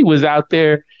Jimmy was out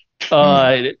there. He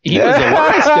was a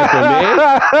line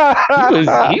stepper,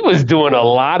 man. He was doing a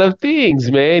lot of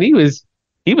things, man. He was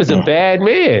He was a bad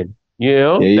man. You Yeah,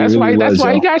 know, he that's really why was,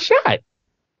 he yo. got shot.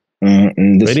 This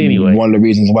But is anyway, one of the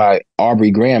reasons why Aubrey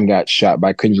Graham got shot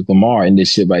by Kendrick Lamar in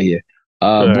this shit right here.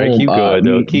 all right, Boom. keep going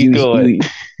though. Keep going.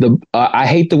 I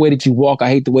hate the way that you walk. I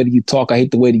hate the way that you talk. I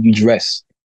hate the way that you dress.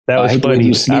 That I was hate the way that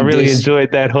you funny. I sleep. really This enjoyed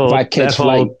if I that catch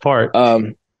flight. whole part.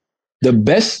 The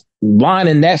best line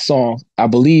in that song, I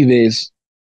believe, is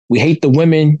 "We hate the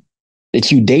women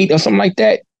that you date" or something like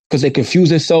that because they confuse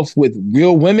themselves with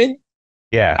real women.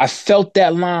 Yeah. I felt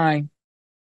that line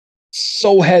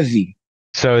so heavy.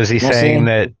 So is he You know what I'm saying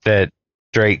saying? that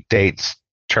Drake dates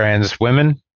trans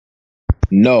women?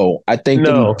 No, I think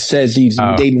that he No. says he's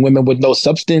Oh, dating women with no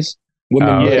substance,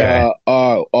 women that Yeah. okay.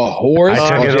 are I whores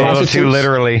took or it a little too prostitutes.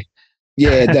 literally.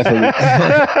 Yeah, definitely.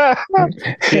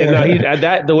 Yeah, no, he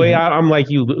that the way I'm like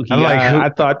you, I'm Luki. like, who? I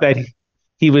thought that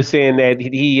he was saying that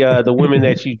he the women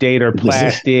that you date are this is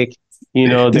plastic. You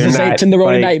know, they're this ain't not Tenderoni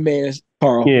like Nightmares,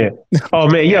 Carl. yeah. Oh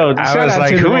man, yo, I shout was out like,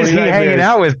 to the who is Rolling he hanging Nightmares.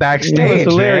 out with That was backstage, man?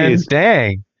 hilarious.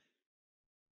 Dang.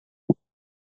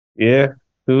 Yeah,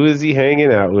 who is he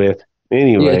hanging out with? Yeah,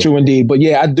 Anyway, true indeed. But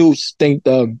yeah, I do think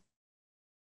the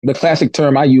classic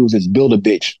term I use is build a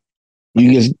bitch.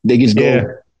 They just yeah,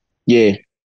 go, yeah.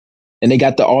 And they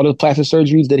got all the plastic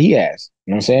surgeries that he has.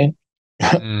 You know what I'm saying?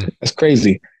 Mm, That's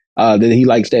crazy. That he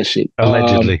likes that shit.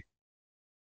 allegedly.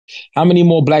 How many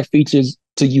more black features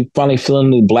till you finally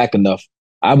feeling black enough?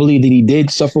 I believe that he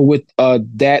did suffer with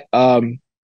that.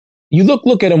 You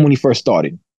look at him when he first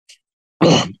started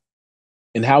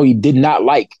and how he did not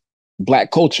like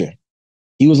black culture.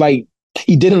 He was like,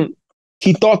 he didn't,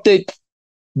 he thought that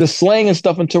the slang and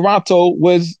stuff in Toronto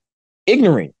was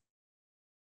ignorant.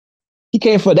 He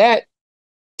came for that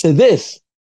to this.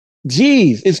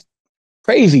 Jeez, it's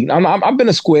crazy. I've been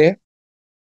a square,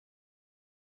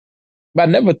 but I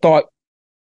never thought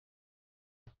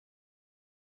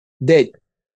that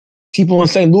people in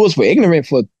St. Louis were ignorant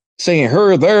for saying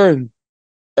her, there, and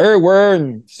er word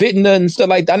and fitting and stuff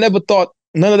like that. I never thought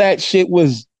none of that shit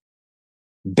was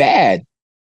bad.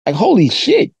 Like, holy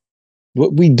shit.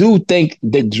 What we do think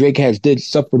that Drake has did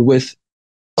suffered with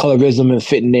colorism and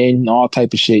fitting in and all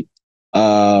type of shit.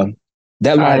 Uh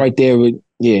that line I right there,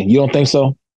 yeah, you don't think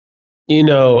so? you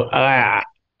know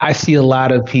I see a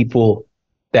lot of people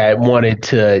that wanted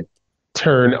to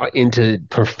turn into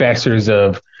professors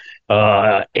of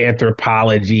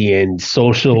anthropology and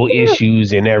social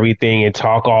issues and everything and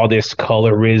talk all this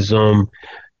colorism,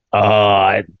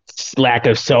 uh, lack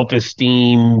of self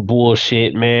esteem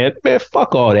bullshit, man. Man,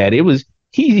 fuck all that. It was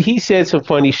he said some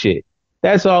funny shit.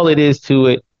 That's all it is to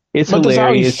it. It's But that's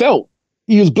how he hilarious. felt.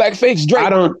 He was blackface I Drake.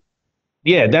 don't.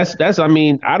 Yeah, that's. I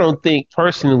mean, I don't think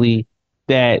personally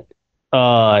that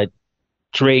uh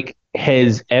Drake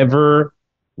has ever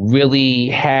really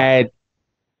had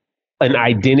an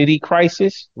identity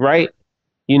crisis, right?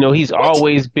 You know, What? he's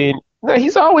always been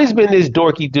this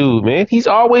dorky dude, man. He's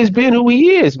always been who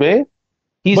he is, man.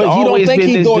 He's But he don't always think been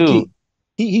he this dude.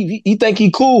 dorky. He think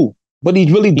he cool, but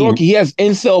he's really He dorky. He has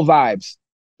incel vibes.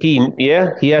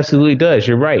 he absolutely does.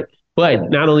 You're right. But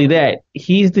not only that,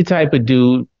 he's the type of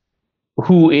dude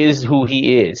who is who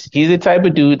he is. He's the type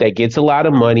of dude that gets a lot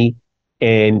of money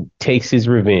and takes his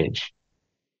revenge.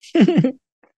 He's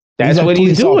That's a what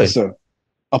he's police doing. officer.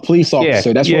 A police Yeah,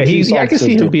 officer. That's yeah. what police I can officers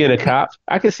see him do. being a cop.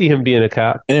 I can see him being a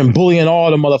cop. And then bullying all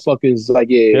the motherfuckers. Like,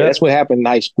 yeah, Yep. that's what happened in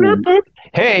high Burp, school. burp.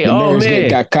 Hey, The oh nerds man,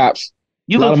 got cops.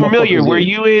 you A lot look of familiar. motherfuckers Were did.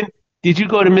 you in? Did you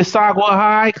go to Missaugua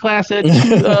High class of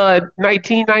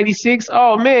 1996?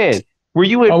 Oh man, were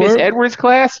you in Oh, Miss word? Edwards'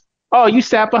 class? Oh, you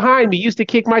sat behind me. You used to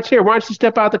kick my chair. Why don't you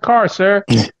step out the car, sir?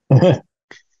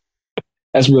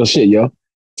 That's real shit, yo.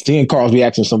 Seeing Carl's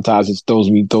reaction sometimes it throws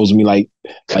me like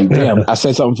damn, I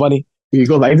said something funny. He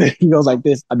goes like this. He goes like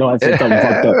this. I know I said something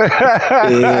fucked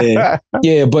up. Yeah,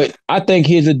 yeah. But I think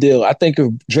here's the deal. I think if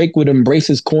Drake would embrace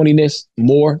his corniness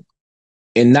more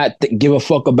and not give a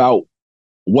fuck about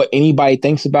what anybody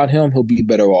thinks about him, he'll be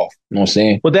better off. You know what I'm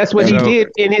saying? Well, that's what he So did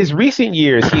in his recent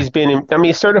years. He's been, I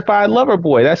mean, certified lover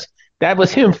boy. That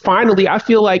was him finally. I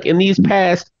feel like in these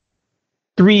past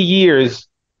 3 years,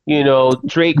 you know,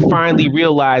 Drake finally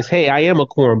realized, hey, I am a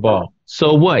cornball.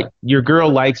 So what? Your girl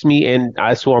likes me, and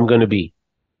that's who I'm going to be.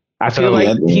 I feel so like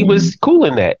Yeah, he was cool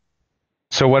in that.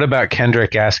 so what about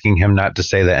Kendrick asking him not to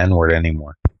say the N word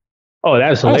anymore? Oh, that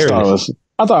was I just thought it hilarious. was.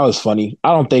 I thought it was funny.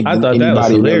 I don't think I thought that was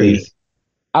anybody really. hilarious.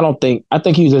 I don't think. I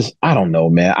think he's just. I don't know,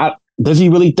 man. Does he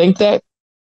really think that?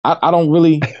 I don't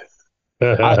really.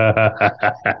 I.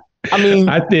 I mean,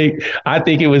 I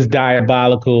think it was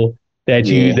diabolical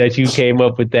yeah. that you came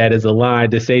up with that as a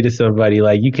line to say to somebody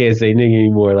like you can't say nigga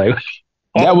anymore. Like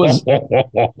That was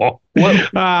what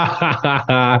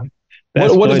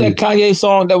That's What is that funny. Kanye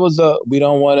song that was we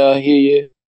don't want to hear you?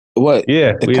 What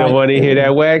Yeah, the we don't want to hear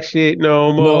that whack shit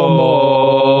no no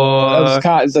more. That was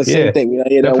more. it's the same Yeah. thing. We don't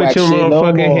hear Now that put whack your shit no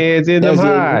motherfucking more. hands in them That's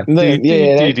it. high. Do, do,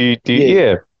 Yeah, do, do, do.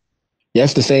 yeah. Yeah.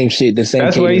 That's the same shit. The same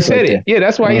That's why he cadence right said it. there. Yeah,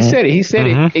 that's why he Hmm. said it. He said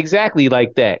it Mm-hmm. exactly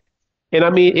like that. And I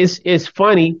mean, it's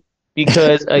funny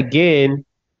because again,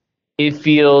 it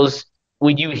feels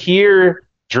when you hear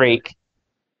Drake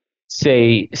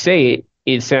say it,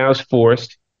 it sounds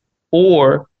forced.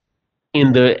 Or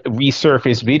in the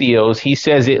resurfaced videos, he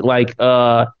says it like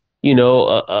a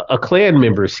clan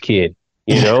member's kid,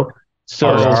 you know. So,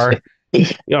 RR.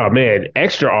 oh man,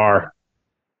 extra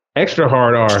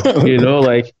hard R,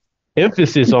 like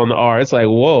emphasis on the R. It's like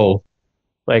whoa,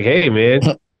 like hey man,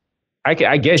 I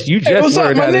guess you Hey, just what's up,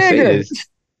 learned my how to say nigga? this.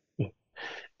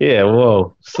 Yeah,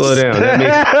 whoa, slow down.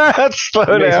 That Slow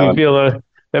makes me down. feel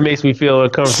that makes me feel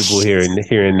uncomfortable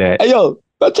hearing that. Hey, yo,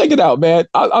 but check it out, man.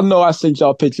 I know I sent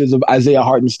y'all pictures of Isaiah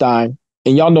Hartenstein,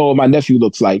 and y'all know what my nephew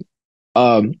looks like.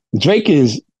 Drake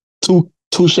is two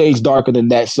shades darker than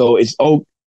that, so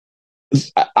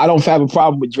I don't have a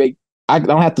problem with Drake. I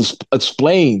don't have to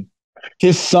explain.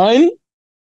 His son,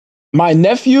 my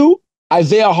nephew,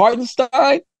 Isaiah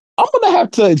Hartenstein, I'm gonna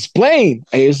have to explain.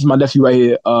 Hey, this is my nephew right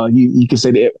here. You can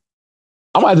say that.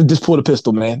 I'm gonna have to just pull the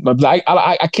pistol, man. But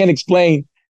I can't explain.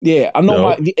 Yeah,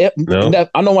 No, no.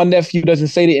 I know my nephew doesn't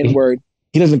say the N word.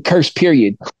 He doesn't curse.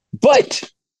 Period. But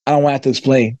I don't have to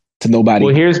explain to Well, nobody.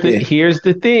 Yeah, here's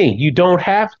the thing. You don't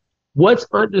have what's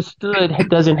understood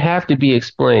doesn't have to be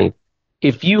explained.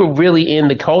 If you're really in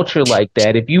the culture like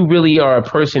that, if you really are a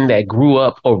person that grew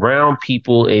up around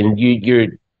people and you're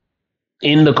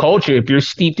in the culture, if you're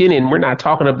steeped in it, and we're not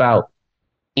talking about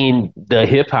in the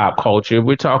hip hop culture,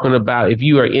 we're talking about if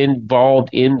you are involved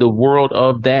in the world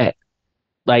of that,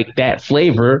 like that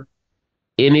flavor,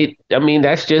 in it, I mean,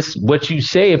 that's just what you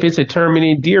say. If it's a term of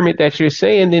endearment that you're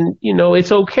saying, then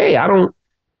it's okay. I don't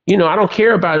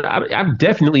care about. I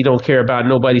definitely don't care about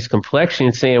nobody's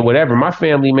complexion saying whatever. My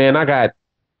family, man, I got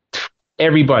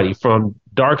everybody from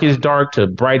dark is dark to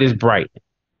bright is bright,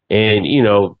 and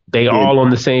they yeah. all on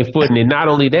the same footing. And not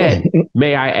only that,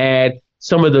 may I add,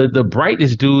 some of the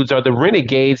brightest dudes are the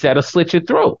renegades that'll slit your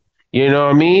throat. You know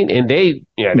what I mean? And they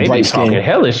be Bright talking skin.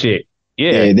 hella shit.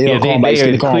 Yeah, Yeah, they yeah, don't call they him light they skin.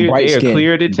 are They call him clear. bright They are skin.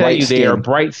 clear to tell Bright you they are skin.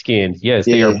 bright skins. Yes,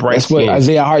 they are Yeah, bright that's what skins.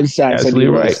 Isaiah Hartenstein said he Absolutely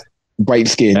right. was. Bright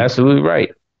skin. Absolutely right.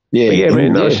 But Yeah, yeah, man,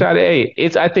 and no yeah. shot at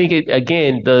it's I think it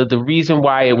again, the reason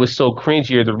why it was so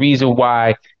cringy, or the reason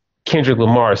why Kendrick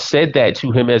Lamar said that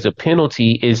to him as a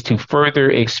penalty, is to further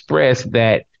express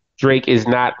that Drake is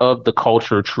not of the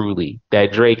culture truly,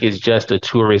 that Drake is just a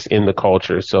tourist in the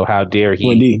culture. So how dare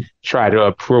he Indeed. try to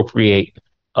appropriate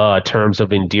terms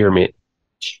of endearment.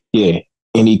 Yeah,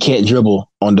 and he can't dribble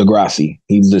on Degrassi.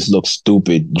 He just looks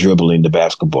stupid dribbling the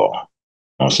basketball. You know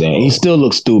what I'm saying he Whoa. still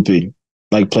looks stupid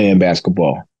like playing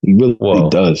basketball. He really Whoa.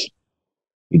 does.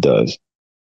 He does.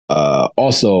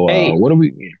 Also, Hey, what do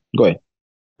we? Go ahead.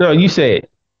 no, you say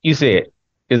it. You say it.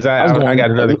 Because I was I going.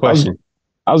 got another question.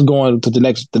 I was going to the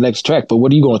next track. But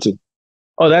what are you going to?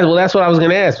 Oh, that's what I was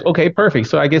gonna ask. Okay, perfect.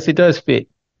 So I guess it does fit.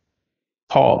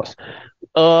 Pause.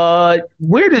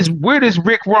 Where does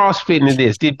Rick Ross fit into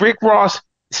this? Did Rick Ross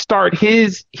start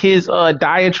his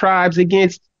diatribes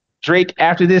against Drake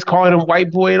after this, calling him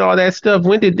white boy and all that stuff?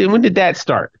 When did that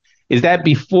start? Is that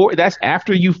before? That's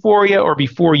after Euphoria or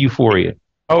before Euphoria?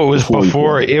 Oh, it was Before you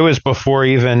before. for It was before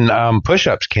even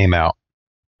push-ups came out.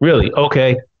 Really?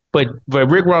 Okay. But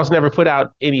Rick Ross never put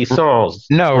out any songs,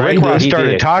 No, right? Rick he Or Ross did, he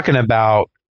started did? talking about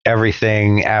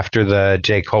everything after the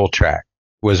J. Cole track.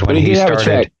 Was but when he he did have a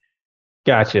started. track.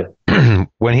 Gotcha.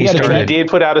 When He he had a But he track. started, did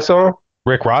put out a song.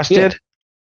 Rick Ross Yeah, did.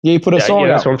 yeah. He put a Yeah, yeah. song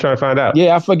That's out. what I'm trying to find out.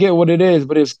 Yeah, I forget what it is,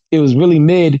 but it was really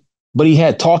mid. But he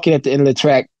had talking at the end of the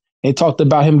track. And he talked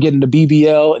about him getting the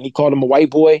BBL, and he called him a white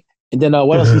boy. And then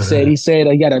what else he said? He said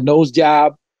he got a nose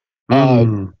job. Uh,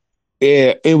 Mm.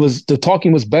 yeah, it was the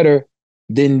talking was better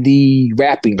than the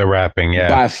rapping The rapping, yeah.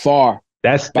 by far,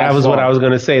 by That was what I far. was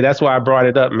gonna say. That's why I brought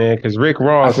it up, man. Because Rick I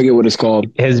Ross forget what it's called.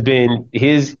 has been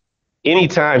his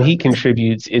anytime he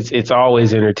contributes, it's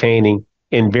always entertaining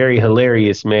and very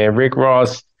hilarious, man. Rick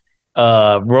Ross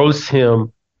roasts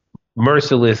him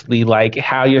mercilessly, like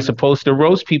how you're supposed to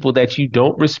roast people that you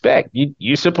don't respect.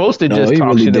 You're supposed to No, just he talk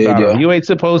really shit did, about them. yeah. You ain't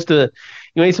supposed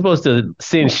to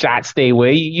send shots their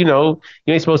way. You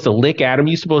ain't supposed to lick at them.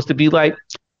 You're supposed to be like,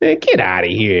 man, get out of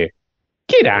here.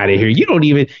 Get out of here. You don't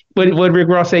even, what Rick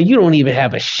Ross said, you don't even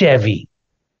have a Chevy.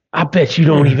 I bet you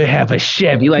don't even have a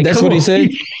Chevy. Like, That's come what he on.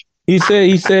 said. He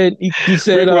said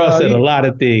Rick Ross said a lot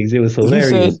of things. It was he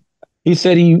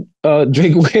said hilarious. he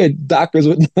Drake wear Dockers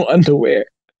with no underwear.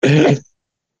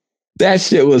 That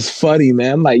shit was funny,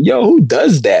 man. I'm like, yo, who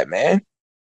does that, man?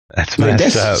 That's Like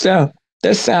messed up.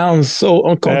 that sounds so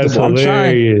That's uncomfortable.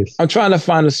 hilarious. I'm trying to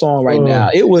find a song right now.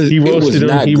 Oh, It was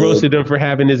not He good. roasted him for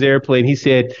having his airplane. He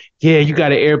said, "Yeah, you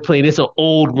got an airplane. It's an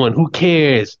old one. Who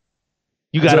cares?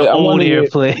 You got So an I old wanted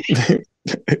airplane." it.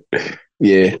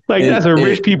 Yeah, Like that's a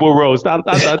rich people roast. I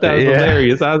thought that was Yeah.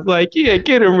 hilarious. I was like, "Yeah,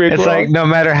 get him, Rick It's like Ross." no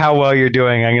matter how well you're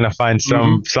doing, I'm gonna find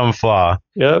Mm-hmm. some flaw.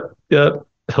 Yep, yep. Rick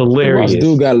Ross do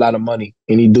Hilarious. got a lot of money,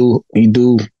 and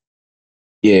yeah.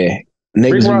 Rick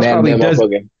Niggas be Ross mad at probably that does.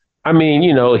 motherfucker. I mean,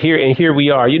 here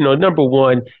we are. Number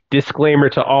one disclaimer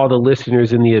to all the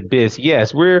listeners in the abyss.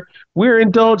 Yes, we're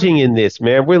indulging in this,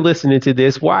 man. We're listening to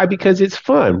this. Why? Because it's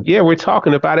fun. Yeah, we're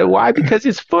talking about it. Why? Because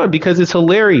it's fun. Because it's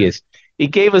hilarious. It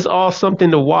gave us all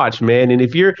something to watch, man. And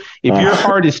if your Uh,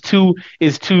 heart is too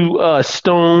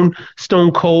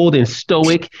stone cold and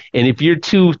stoic, and if you're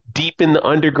too deep in the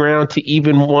underground to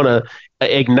even want to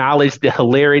acknowledge the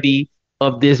hilarity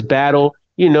of this battle,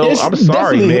 it's I'm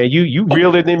sorry, definitely. man. You Oh,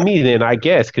 realer than me then, I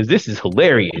guess, because this is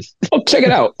hilarious. oh, check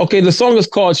it out. Okay, the song is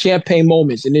called "Champagne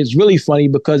Moments," and it's really funny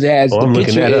because it has Oh, I'm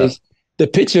looking that up. the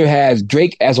picture has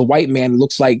Drake as a white man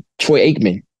looks like Troy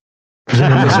Aikman.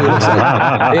 Let me see what it looks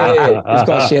like. Yeah, it's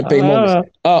called Champagne Moments.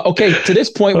 Okay, to this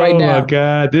point right Oh my now,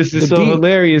 God, this is the so beat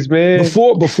hilarious, man.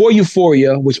 before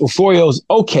Euphoria, which Euphoria is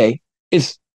okay.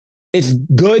 It's it's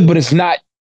good, but it's not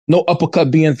no uppercut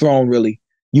being thrown really.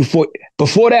 Euphoria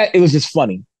before that, it was just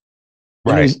funny,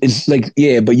 and Right. it's like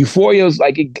yeah, but Euphoria was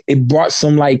like it brought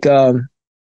some like I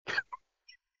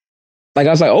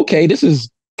was like okay, this is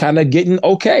kind of getting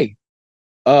okay.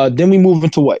 Then we move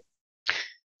into what?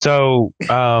 So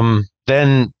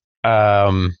then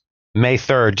May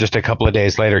 3rd, just a couple of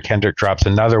days later, Kendrick drops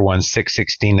another one,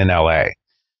 616 in LA.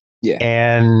 Yeah,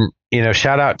 And,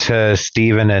 shout out to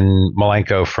Steven and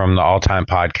Malenko from the All Time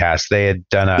Podcast. They had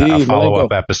done a Steve follow up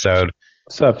Malenko. episode.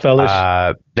 What's up,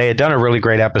 fellas? They had done a really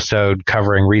great episode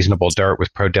covering Reasonable Dirt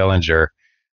with Pro Dillinger.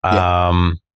 Yeah,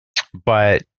 Um,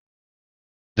 but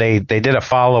they did a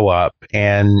follow up.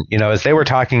 And, as they were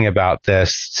talking about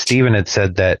this, Steven had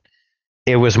said that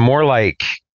it was more like,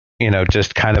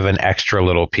 just kind of an extra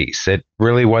little piece. It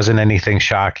really wasn't anything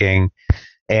shocking.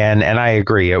 And I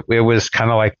agree. It was kind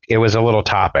of like it was a little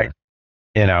topping.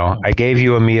 I gave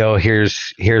you a meal.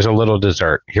 Here's a little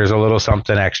dessert. Here's a little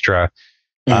something extra.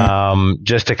 mm-hmm.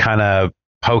 Just to kind of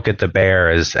poke at the bear,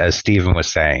 as Steven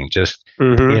was saying, just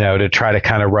Mm-hmm. to try to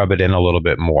kind of rub it in a little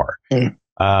bit more.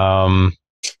 Mm-hmm. Um,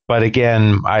 but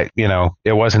again,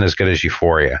 it wasn't as good as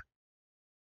Euphoria.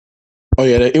 Oh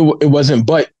yeah, it wasn't.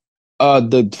 But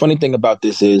the funny thing about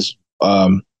this is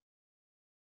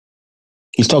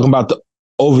he's talking about the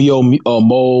OVO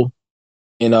mole,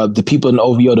 and the people in the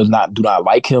OVO do not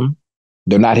like him.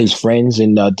 They're not his friends,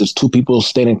 and there's two people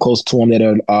standing close to him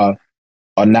that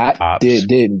are not. Ops.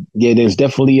 Yeah, there's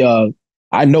definitely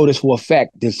I know this for a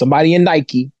fact. There's somebody in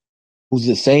Nike who's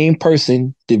the same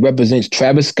person that represents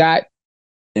Travis Scott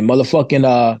and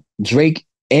motherfucking Drake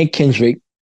and Kendrick.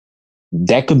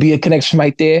 That could be a connection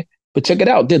right there. But check it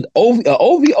out. The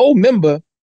OVO member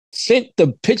sent the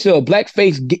picture of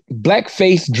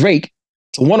blackface Drake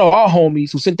to one of our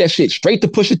homies who sent that shit straight to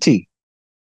Pusha T.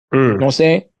 You know Mm. what I'm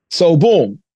saying? So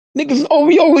boom, niggas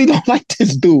OVO really don't like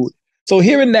this dude. So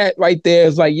hearing that right there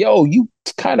is like, yo, you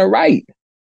kind of right.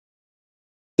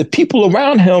 The people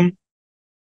around him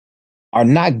are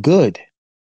not good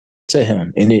to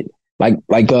him, and it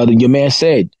your man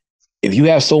said, if you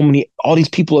have so many, all these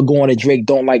people are going to Drake,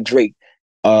 don't like Drake.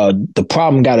 The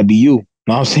problem got to be you. You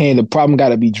know what I'm saying? The problem got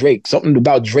to be Drake. Something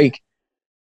about Drake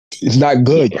is not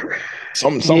good.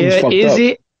 Something's Yeah, fucked is up.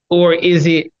 it or is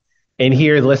it? And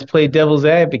here, let's play devil's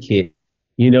advocate.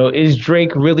 Is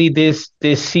Drake really this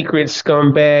secret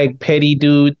scumbag, petty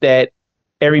dude that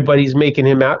everybody's making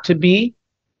him out to be?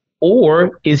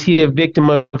 Or is he a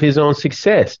victim of his own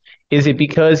success? Is it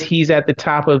because he's at the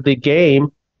top of the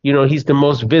game? He's the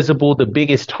most visible, the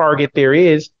biggest target there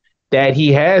is, that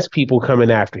he has people coming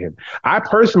after him. I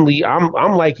personally, I'm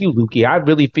like you, Lukey. I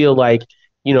really feel like,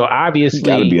 You got to be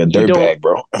obviously a you don't, dirtbag,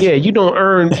 bro. yeah, you don't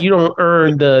earn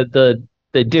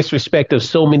the disrespect of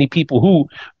so many people who,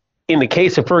 in the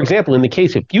case of, for example, in the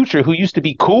case of Future, who used to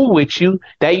be cool with you,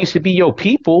 that used to be your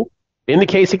people. In the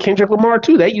case of Kendrick Lamar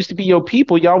too, that used to be your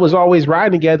people. Y'all was always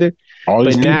riding together. All But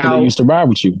these people that now, used to ride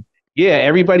with you. yeah,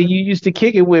 everybody you used to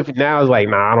kick it with now is like,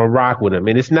 nah, I don't rock with them.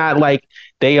 And it's not like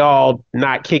they all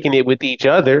not kicking it with each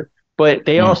other, but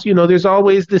they Mm. also, there's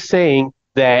always the saying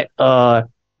that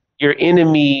your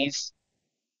enemies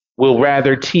will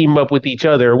rather team up with each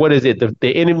other. What is it?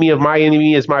 The enemy of my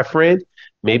enemy is my friend.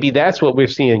 Maybe that's what we're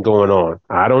seeing going on.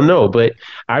 I don't know, but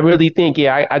I really think,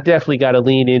 yeah, I definitely got to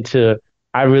lean into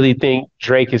I really think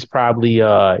Drake is probably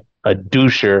a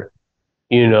doucher.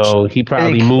 He I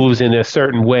probably think moves in a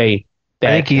certain way I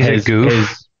think that he's a has goof.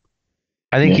 has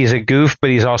I think Yeah. he's a goof, but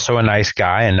he's also a nice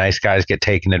guy, and nice guys get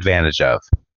taken advantage of.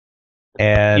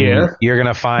 And yeah. you're going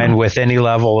to find with any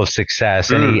level of success,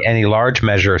 Mm, any large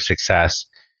measure of success,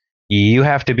 you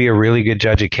have to be a really good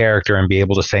judge of character and be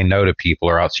able to say no to people,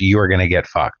 or else you are going to get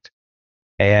fucked.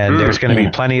 And there's mm. going to be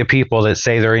plenty of people that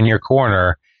say they're in your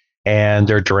corner and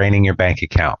they're draining your bank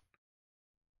account.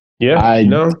 Yeah. I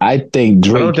No, I think I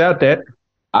don't Drake. doubt that.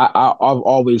 I've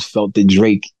always felt that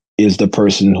Drake is the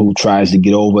person who tries to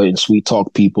get over and sweet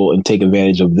talk people and take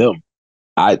advantage of them.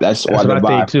 That's why That's what the I think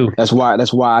vibe. too.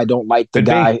 That's why I don't like the Could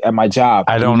be. guy at my job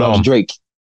I who don't know loves him. Drake.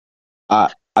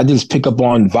 I just pick up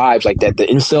on vibes like that, the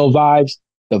incel vibes,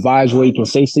 the vibes where he can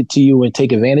say shit to you and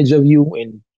take advantage of you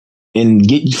and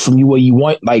get you from you where you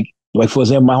want. Like for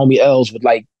example, my homie Els would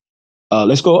like,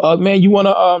 let's go, man, you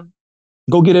wanna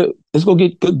go get a let's go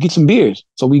get some beers.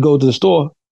 So we go to the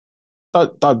store.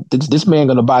 Thought this man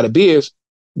gonna buy the beers.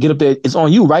 Get up there, it's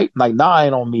on you, right? Like, nah,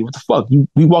 ain't on me. What the fuck?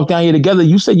 We walk down here together.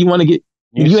 You said you want to get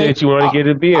You you ain't. said you want to get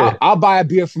a beer. I'll buy a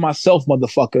beer for myself,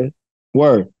 motherfucker.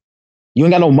 Word. You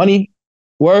ain't got no money.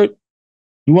 Word.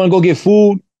 You want to go get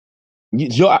food?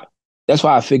 That's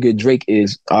why I figured Drake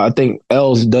is. I think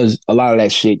Els does a lot of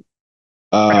that shit,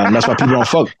 and that's why people don't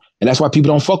fuck. And that's why people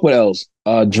don't fuck with Els.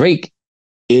 Drake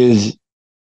is.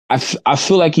 I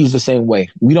feel like he's the same way.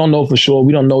 We don't know for sure.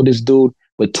 We don't know this dude,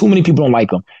 but too many people don't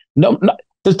like him. No,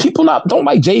 does people not don't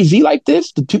like Jay-Z like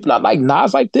this? Do people not like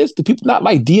Nas like this? Do people not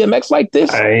like DMX like this?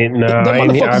 I ain't no. Them I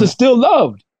ain't. motherfuckers are still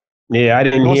loved. Yeah. I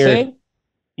You didn't know what I'm hear. saying?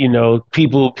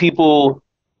 People.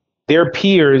 Their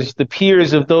peers, the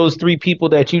peers of those three people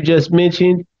that you just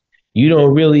mentioned. You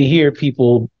don't really hear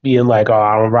people being like, "Oh,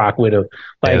 I don't rock with him."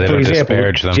 Yeah, Like, they for don't example,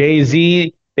 disparage them.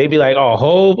 Jay-Z, they be like,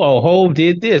 Hove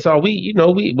did this. Oh, we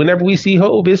whenever we see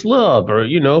Hove, it's love, or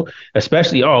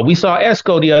especially, we saw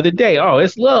Esco the other day. Oh,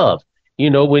 it's love.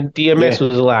 When DMX Yeah.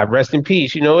 was alive, rest in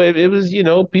peace. It was,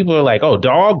 people are like, oh,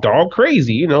 dog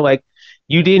crazy. Like,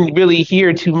 you didn't really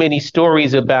hear too many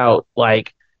stories about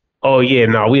like, oh yeah,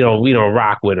 no, we don't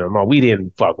rock with him, or we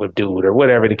didn't fuck with dude, or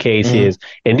whatever the case Mm-hmm. is.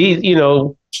 And these,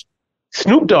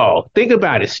 Snoop Dogg, think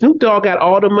about it. Snoop Dogg got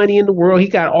all the money in the world. He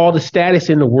got all the status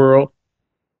in the world.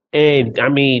 And I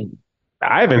mean,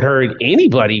 I haven't heard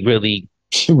anybody really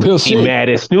Real be shit. mad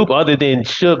at Snoop other than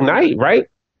Suge Knight, right?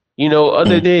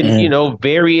 Other than, Mm-hmm.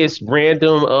 various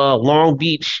random Long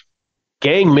Beach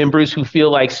gang members who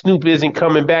feel like Snoop isn't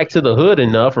coming back to the hood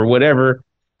enough or whatever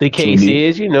the Too case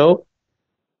deep. is.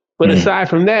 But Mm. aside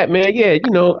from that, man, yeah,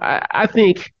 I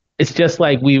think it's just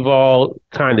like we've all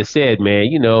kind of said, man,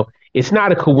 it's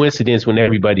not a coincidence when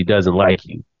everybody doesn't like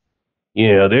you.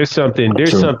 There's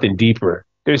True. something deeper.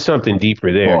 There's something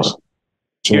deeper there. Pause.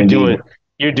 True You're indeed. doing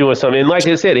you're doing something. And like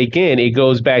I said, again, it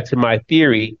goes back to my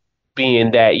theory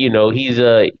being that,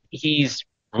 he's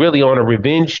really on a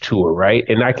revenge tour, right?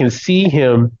 And I can see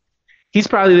him. He's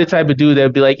probably the type of dude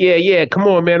that'd be like, yeah, yeah, come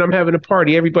on, man, I'm having a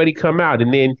party. Everybody come out.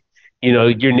 And then,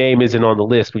 your name isn't on the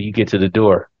list when you get to the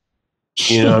door.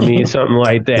 You know what I mean? Something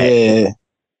like that. Yeah.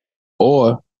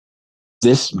 Or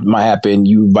this might happen.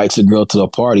 You invite a girl to a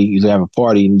party. You have a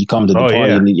party, and you come to the Oh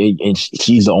party, yeah. and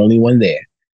she's the only one there.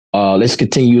 Let's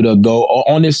continue to go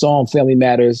on this song. Family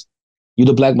Matters. You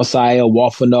the Black Messiah,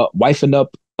 wifing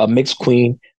up a mixed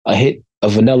queen. A hit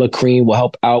of Vanilla Cream will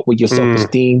help out with your self Mm,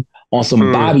 esteem. On some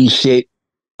mm, Bobby shit.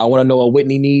 I want to know what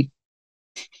Whitney need.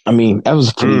 I mean, that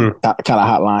was a pretty mm. kind of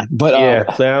hotline, but Yeah.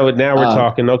 Now we're uh,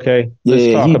 talking. Okay. Let's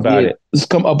yeah, talk about it. let's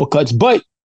come uppercuts. But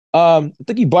I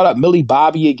think he brought up Millie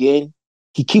Bobby again.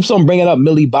 He keeps on bringing up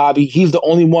Millie Bobby. He's the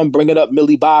only one bringing up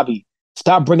Millie Bobby.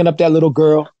 Stop bringing up that little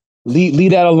girl.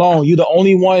 Leave that alone. You're the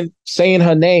only one saying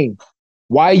her name.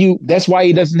 Why you? That's why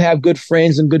he doesn't have good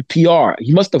friends and good PR.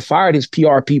 He must have fired his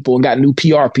PR people and got new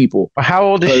PR people. How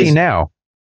old is she Because now?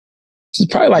 she's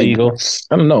probably like, Legal.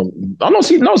 I don't know. I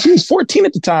don't know. She was 14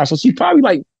 at the time, so she's probably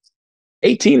like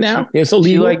 18 She now. Yeah, so she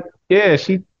legal. like, yeah,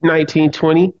 she 19,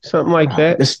 20, something like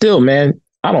that. But still, man,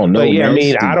 I don't But know, yeah, I man.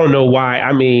 mean, I don't know why.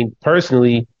 I mean,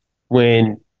 personally,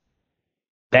 when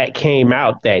that came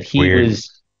out that he Weird.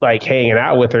 was like hanging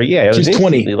out with her, yeah, it was She's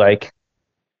 20. instantly like,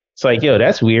 it's like, yo,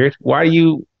 that's weird. Why are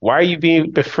you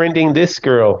being befriending this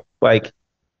girl? Like,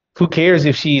 who cares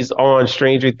if she's on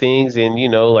Stranger Things and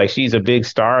like she's a big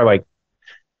star? Like,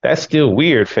 that's still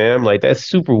weird, fam. Like, that's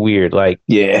super weird. Like,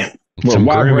 Yeah. But Some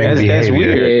why grooming bring? that's behavior.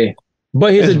 weird. Yeah.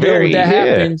 But here's It's the deal. very,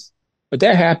 yeah. But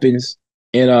that happens,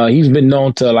 and he's been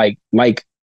known to like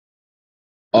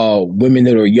women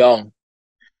that are young.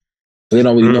 They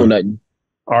don't really know Mm. nothing.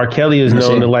 R. Kelly is You know what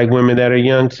I'm known to saying? like women that are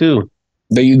young too.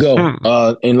 There you go.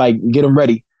 And like get him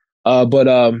ready.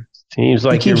 But Seems he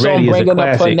like You're keeps on Ready is a bringing up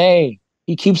her classic. name.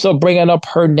 He keeps on bringing up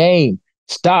her name.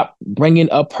 Stop bringing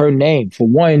up her name. For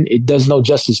one, it does no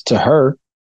justice to her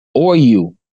or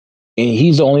you, and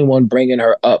he's the only one bringing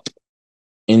her up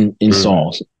in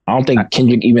songs. I don't think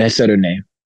Kendrick even has said her name.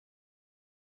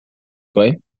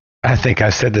 But I think I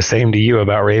said the same to you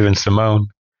about Raven Simone.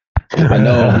 I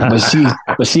know,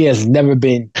 but she has never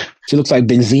been. She looks like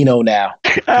Benzino now.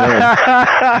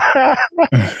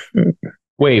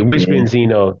 Wait, which Yeah.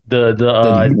 Benzino? The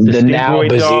The now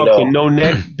steroid dog with Benzino. no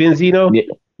neck Benzino? Yeah,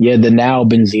 yeah, the now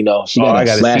Benzino. She Oh, got I a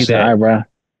gotta see slash in her that. eyebrow.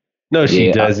 No, she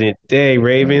Yeah. doesn't. Hey,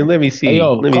 Raven, let me Hey see.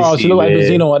 yo, Let me Carl, she see, look like man.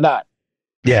 Benzino or not?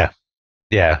 Yeah.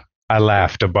 I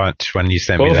laughed a bunch when you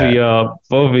sent me Both of y'all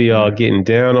Mm. getting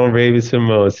down on Raven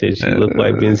Simone said she looked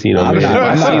like Benzino, I'm man. not. If I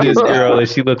I'm see not this getting girl down. and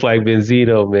she look like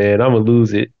Benzino, man, I'm gonna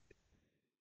lose it.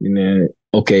 Yeah.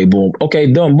 Okay, boom.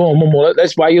 Okay, done. Boom, boom, boom.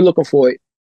 That's why you're looking for it.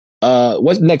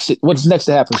 What's next? What's next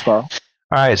to happen, Carl?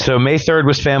 All right, so May 3rd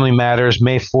was Family Matters.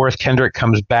 May 4th, Kendrick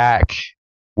comes back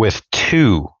with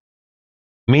 2.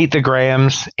 Meet the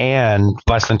Grahams, and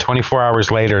less than 24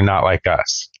 hours later, Not Like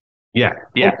Us.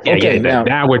 Okay, now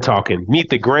Now we're talking. Meet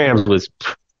the Grams was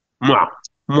mwah,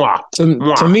 mwah, to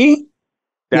mwah. me,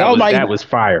 y'all might That was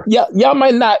fire. y'all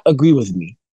might not agree with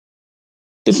me.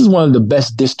 This is one of the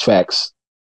best diss tracks.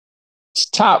 It's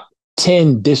top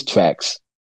 10 diss tracks.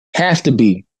 Has to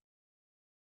be.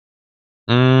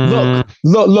 Mm,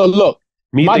 Look.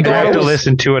 Meet My the I have daughter to Grams. was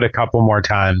listen to it a couple more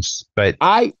times, but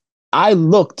I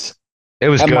looked it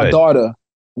was at my good. daughter.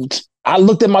 I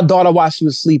looked at my daughter while she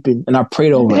was sleeping and I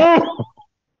prayed over her.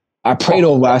 I prayed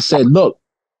over her. I said, look,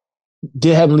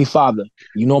 dear Heavenly Father,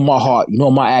 you know my heart, you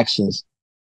know my actions.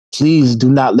 Please do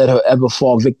not let her ever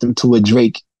fall victim to a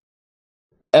Drake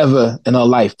ever in her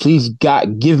life. Please,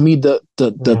 God, give me the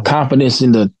confidence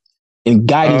and the and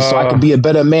guidance so I can be a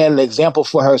better man, an example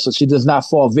for her so she does not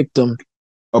fall victim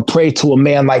or prey to a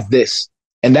man like this.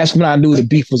 And that's when I knew the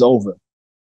beef was over.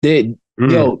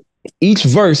 Yo, each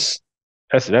verse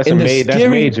in the That's scary,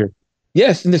 major.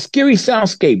 yes, in the scary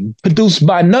soundscape produced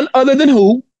by none other than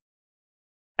who?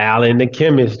 Alan the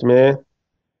chemist, man.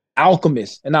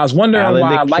 Alchemist. And I was wondering Alan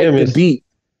why the I liked the chemist. beat.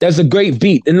 That's a great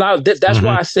beat. And that's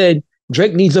why Mhm. I said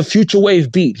Drake needs a future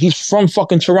wave beat. He's from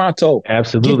fucking Toronto. Get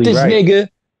Absolutely this right. nigga to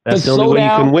That's the only slow way you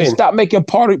can down and win. stop making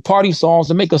party songs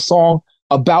and make a song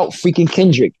about freaking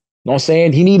Kendrick. You know what I'm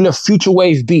saying? He needed a future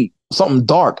wave beat, something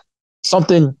dark,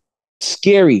 something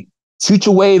scary.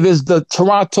 Future Wave is the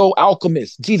Toronto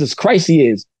Alchemist. Jesus Christ, he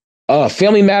is.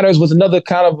 Family Matters was another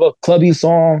kind of a clubby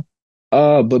song.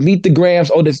 But Meet the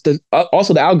Grams. Oh, this the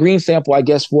also the Al Green sample, I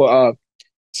guess, for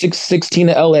 616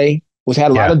 to LA, which had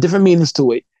a lot Yeah. of different meanings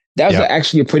to it. That was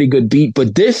actually a pretty good beat.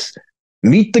 But this,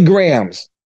 Meet the Grams,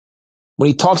 when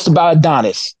he talks about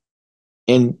Adonis,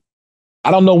 and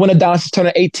I don't know when Adonis is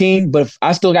turning 18, but if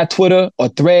I still got Twitter or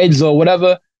threads or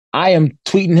whatever, I am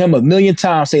tweeting him a million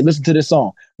times, say, listen to this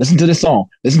song, listen to this song,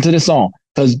 listen to this song.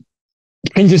 Because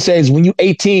Kendrick says, when you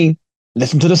 18,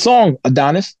 listen to the song,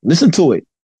 Adonis. Listen to it.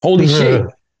 Holy shit.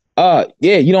 Yeah,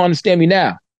 you don't understand me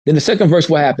now. Then the second verse,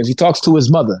 what happens? He talks to his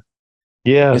mother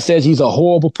Yeah. and says he's a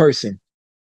horrible person.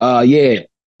 Yeah.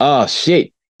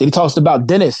 Shit. Then he talks about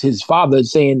Dennis, his father,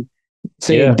 saying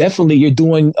Yeah. definitely you're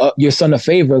doing your son a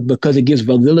favor because it gives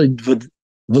validity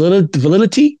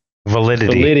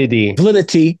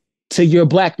Validity. to your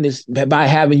blackness by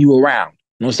having you around.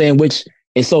 You know what I'm saying?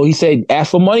 And so he said,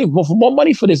 ask for money, for more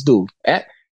money for this dude.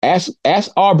 Ask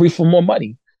Aubrey for more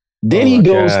money. Then Oh he my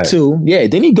goes God.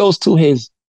 to his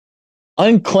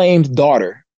unclaimed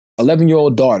daughter,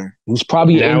 11-year-old daughter, who's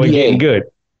probably an Now we're getting NBA. good.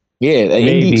 Yeah,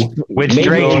 Maybe. Which maybe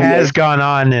Drake NBA. has gone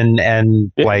on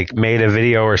and Yeah. like made a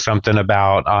video or something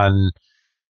about on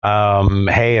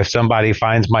hey, if somebody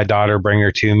finds my daughter, bring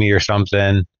her to me or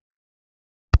something.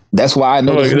 That's why I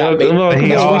know this is not made. But he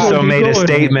That's why also made a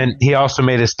statement. He also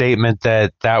made a statement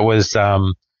that was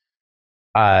from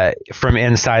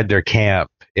inside their camp.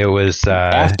 It was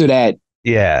after that.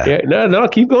 yeah. No,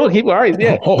 keep going. All right,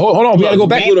 yeah. Hold on, we got to go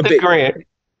back a Meet little the bit. Grant.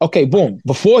 Okay, boom.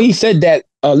 Before he said that,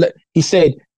 he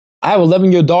said, I have an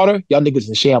 11-year daughter. Y'all niggas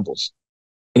in shambles.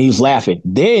 And he was laughing.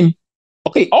 Then,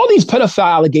 okay, all these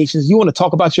pedophile allegations, you want to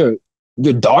talk about your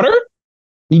daughter?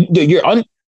 You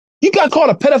got called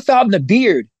a pedophile in the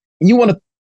beard. And you want to,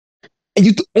 and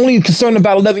you only concerned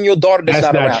about 11-year-old daughter that's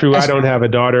not not around. true. I don't have a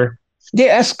daughter.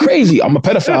 Yeah, that's crazy. I'm a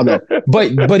pedophile though.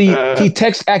 But he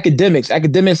texted academics.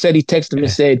 Academics said he texted him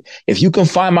and said, if you can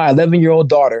find my 11-year-old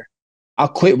daughter, I'll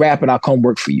quit rapping. I'll come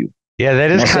work for you. Yeah,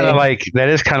 that is You know kind what of I'm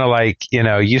saying?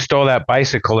 like you stole that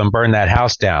bicycle and burned that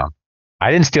house down. I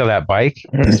didn't steal that bike.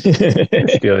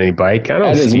 Steal any bike. I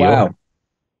don't That is steal. wild.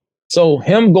 So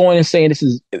him going and saying this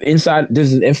is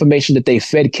information that they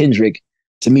fed Kendrick,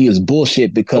 to me is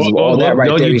bullshit because of all that right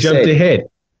No, there. you He jumped said, ahead.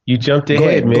 You jumped "Go ahead,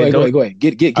 ahead, go man. ahead, go Don't. ahead, go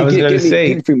ahead. I was gonna Get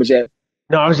say. me free, much that."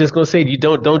 No, I was just gonna say you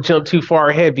don't jump too far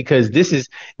ahead because this is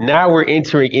now we're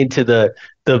entering into the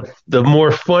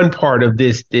more fun part of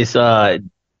this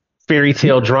fairy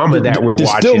tale drama that we're There's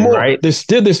still watching, more. right? There's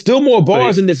still more But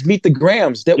bars in this Meet the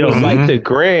Grams that yo, was like, Meet the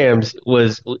Grams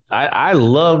was I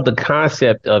love the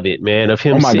concept of it, man, of oh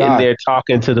him my sitting god, there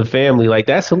talking to the family. Like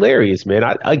that's hilarious, man.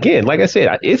 Again, like I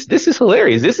said, it's this is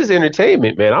hilarious. This is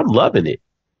entertainment, man. I'm loving it.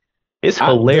 It's I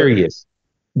the hilarious.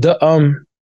 the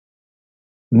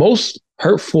most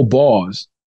hurtful bars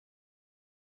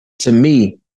to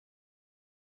me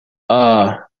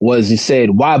was he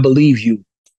said, "Why believe you?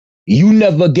 You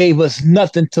never gave us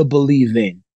nothing to believe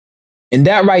in." And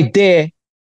that right there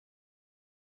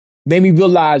made me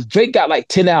realize Drake got like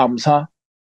 10 albums, huh?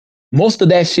 Most of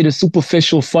that shit is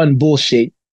superficial, fun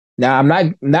bullshit. Now I'm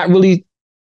not really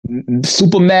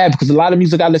super mad because a lot of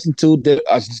music I listen to, the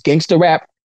gangster rap,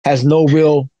 has no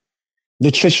real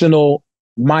nutritional,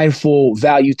 mindful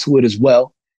value to it as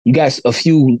well. You got a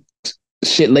few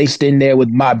shit laced in there with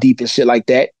Mob Deep and shit like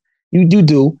that. You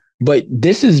do, but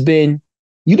this has been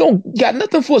you don't got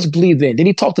nothing for us to believe in. Then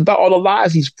he talked about all the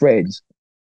lies he spreads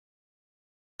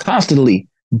constantly,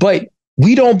 but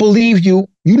we don't believe you.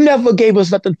 You never gave us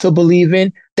nothing to believe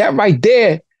in. That right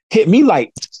there hit me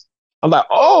like I'm like,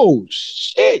 oh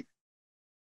shit.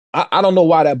 I don't know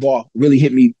why that ball really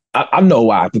hit me. I know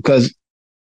why because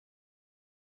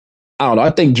I don't know. I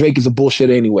think Drake is a bullshit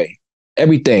anyway.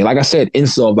 Everything, like I said,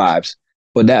 incel vibes.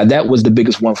 But that was the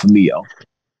biggest one for me, yo.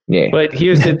 Yeah. But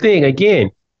here's the thing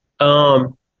again.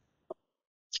 Um,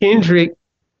 Kendrick,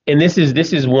 and this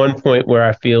is one point where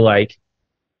I feel like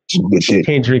Good shit.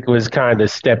 Kendrick was kind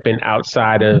of stepping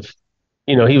outside of,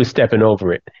 he was stepping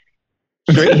over it.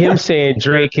 Drake, him saying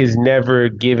Drake has never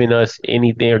given us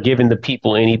anything or given the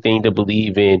people anything to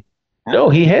believe in. No,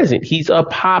 he hasn't. He's a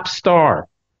pop star.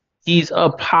 He's a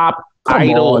pop Come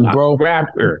idol on, bro.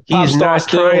 rapper. Pop He's star not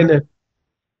trying to.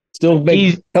 still make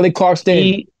He's Kelly Clarkson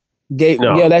he gave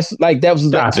no. yeah, that's like that was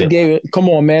like Stop she it. gave it. Come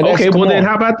on, man. That's Okay, come well then on.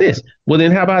 how about this? Well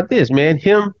then how about this, man?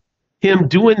 Him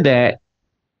doing that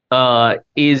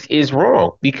is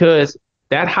wrong because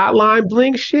that hotline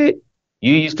bling shit,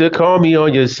 you used to call me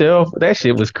on yourself. That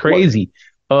shit was What crazy.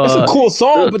 that's a Uh cool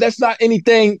song, look, but that's not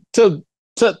anything to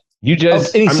you of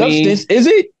just any I substance, mean, is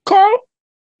it, Carl?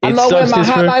 I it's know when my substance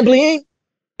for hotline bling.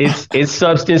 it's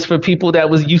substance for people that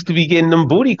was used to be getting them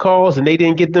booty calls and they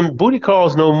didn't get them booty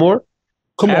calls no more.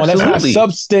 Come on, that's not Absolutely.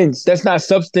 substance. That's not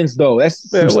substance though.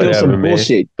 That's Man, still whatever, some man.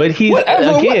 bullshit. But he's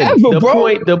Whatever, again, whatever, the bro.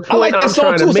 point the I point like that I'm song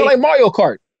trying to too. It's make, like Mario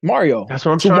Kart. Mario. that's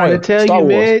what I'm Super trying to Mario. tell Star you,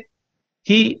 Wars. man.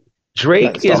 He Drake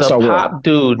Not is a Star World. pop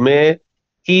dude, man.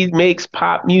 He makes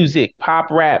pop music, pop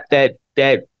rap that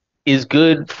is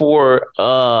good for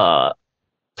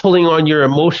pulling on your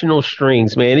emotional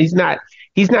strings, man. He's not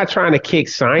trying to kick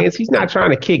science. He's not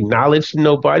trying to kick knowledge to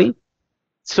nobody. Yeah,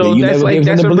 So you never gave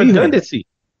them to that's a believe in. redundancy.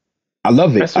 I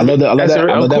love it. That's I a love that. I love that's that.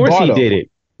 a I of love that course bar he though. didn't.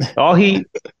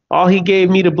 All he gave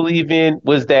me to believe in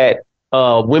was that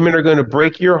women are going to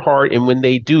break your heart, and when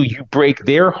they do, you break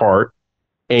their heart,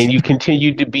 and you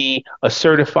continue to be a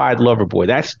certified lover boy.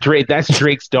 That's Drake. That's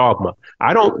Drake's dogma.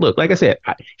 I don't look like I said.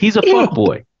 He's a fuck Ew.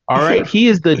 boy. All right, he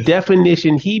is the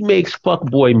definition. He makes fuck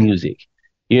boy music.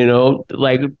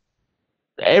 Like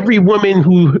every woman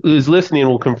who is listening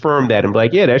will confirm that and be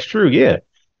like, yeah, that's true. Yeah,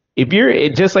 if you're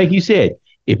just like you said,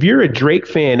 if you're a Drake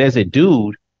fan as a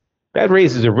dude, that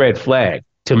raises a red flag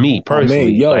to me Oh man,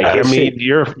 personally. yo, Like, I real mean,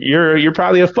 shit. you're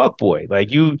probably a fuck boy.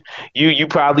 Like you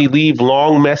probably leave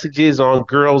long messages on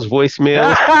girls'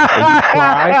 voicemails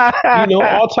and you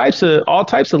cry. All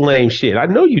types of lame shit. I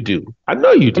know you do. I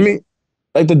know you I do. mean,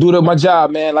 like the dude at my job,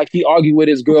 man. Like he argued with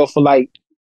his girl for like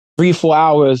 3, 4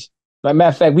 hours. Like matter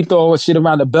of fact, we throw our shit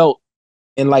around the belt,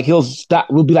 and like he'll stop.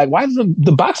 We'll be like, "Why doesn't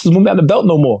the boxes move down the belt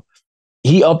no more?"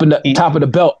 He up in the He, top of the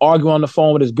belt, arguing on the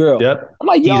phone with his girl. yep. I'm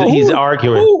like, He's "Yo, he's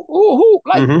arguing.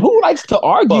 Mm-hmm. who likes to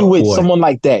argue Fuck with boy. someone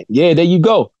like that?" Yeah, there you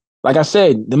go. Like I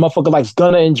said, the motherfucker likes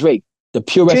Gunna and Drake, the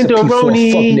pure recipe for a fuck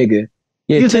Tenderoni. nigga.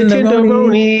 Yeah, He's a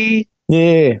tenderoni. tenderoni.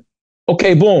 Yeah.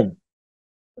 Okay, boom.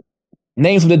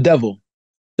 Names of the devil: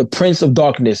 the Prince of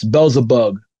Darkness,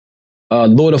 Beelzebub,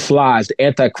 Lord of Flies, the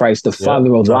Antichrist, the Yep.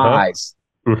 Father of Uh-huh. Lies.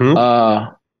 Mm-hmm. Uh,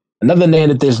 Another name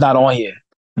that there's not on here,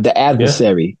 the Yeah.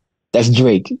 Adversary. That's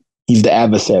Drake. He's the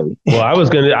adversary. Well, I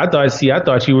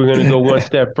thought you were gonna go one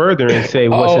step further and say,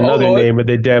 what's Oh another Lord, name of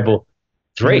the devil?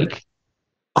 Drake.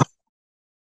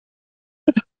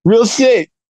 real shit.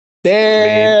 I mean,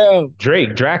 Damn.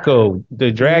 Drake, Draco,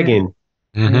 the Mhm. dragon.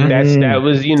 That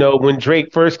was, when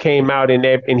Drake first came out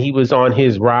and he was on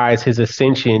his rise, his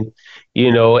ascension,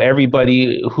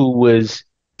 everybody who was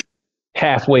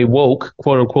halfway woke,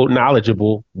 quote unquote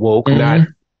knowledgeable woke, not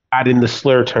in the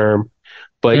slur term,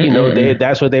 but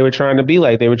that's what they were trying to be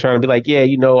like. They were trying to be like, yeah,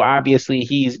 obviously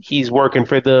he's working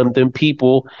for them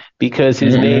people because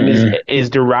his name is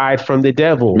derived from the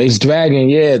devil. It's Dragon,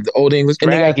 yeah, the old English, and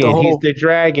they got the Dragon, he's whole the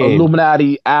dragon.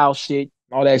 Illuminati owl shit,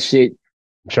 all that shit.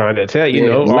 I'm trying to tell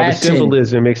all Latin, the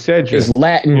symbolism, etc. It's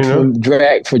Latin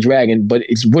for dragon, but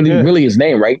it's really his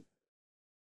name, right?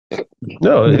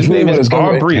 No, his name is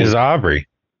Aubrey. It's Aubrey.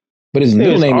 But his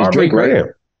middle name is Drake, right?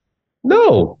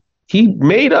 No, he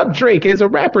made up Drake as a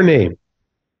rapper name.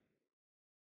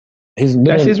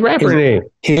 That's his rapper name.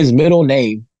 His middle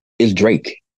name is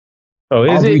Drake. Oh,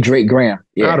 is Aubrey it? Drake Graham.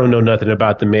 Yeah. I don't know nothing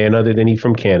about the man other than he's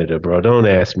from Canada, bro. Don't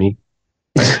ask me.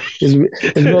 his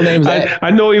middle name's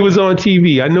I know he was on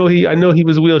TV. I know he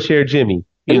was Wheelchair Jimmy.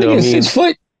 You know what I mean? 6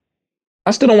 foot.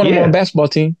 I still don't want him on a basketball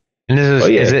team. And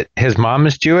is it his mom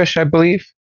is Jewish, I believe?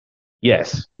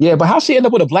 Yes. Yeah, but how she end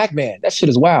up with a black man? That shit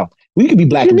is wild. We could be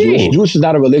black and Jewish. Jewish is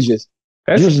not a religious.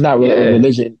 Jewish is not a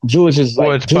religion. Jewish is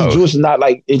like Jewish is not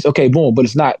like it's okay, boom, but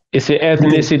it's not. It's an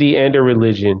ethnicity and a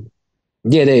religion.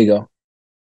 Yeah, there you go.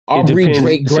 Aubrey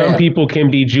Drake Graham. Some people can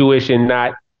be Jewish and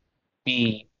not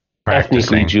be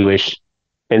ethnically Jewish,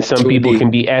 and some people can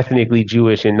be ethnically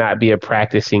Jewish and not be a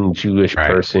practicing Jewish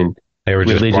person. They were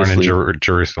just born in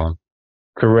Jerusalem.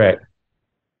 Correct.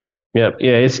 Yep.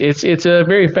 Yeah. It's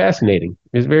very fascinating.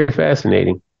 It's very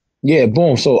fascinating. Yeah.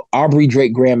 Boom. So Aubrey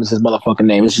Drake Graham is his motherfucking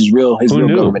name. It's his real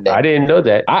government name. I didn't know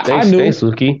that. I knew. Thanks,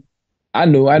 Luki. I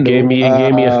knew. Gave me a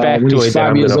factoid that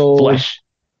I'm gonna flush.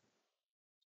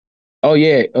 Oh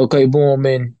yeah. Okay. Boom.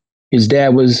 And his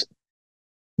dad was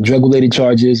drug-related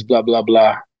charges. Blah blah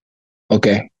blah.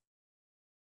 Okay.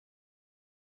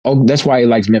 Oh, that's why he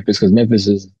likes Memphis, because Memphis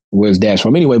is where his dad's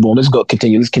from. Anyway, boom. Let's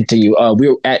continue.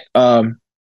 We're at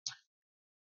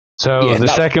So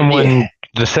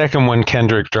the second one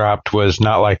Kendrick dropped was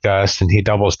Not Like Us, and he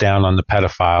doubles down on the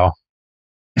pedophile.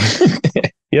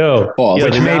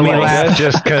 Which made me laugh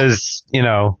just because,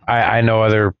 I know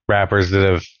other rappers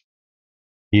that have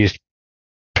used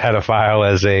pedophile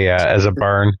as a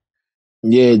burn.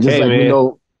 Yeah, just like we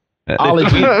know.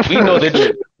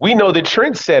 we know the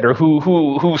trendsetter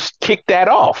who kicked that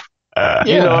off.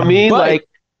 You know what I mean? Like,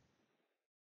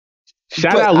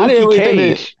 shout out Luke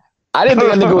Cage. I didn't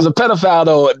think that nigga was a pedophile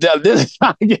though. I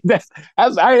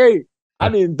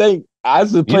didn't think I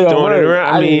was play on words.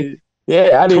 I didn't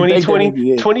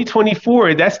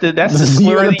 2024. That's the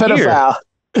slur of the year.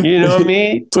 You know what I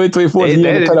mean? 2024 is the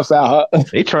year of the pedophile. Huh?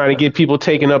 They trying to get people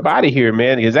taken up out of here,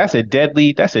 man, because that's a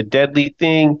deadly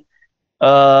thing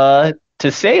to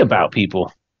say about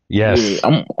people. Yes. Yeah,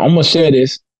 I'm gonna share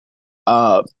this.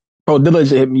 Pro Dillinger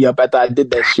hit me up after I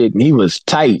did that shit, and he was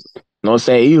tight. You know what I'm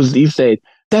saying? He said,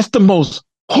 that's the most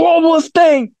horriblest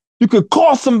thing you could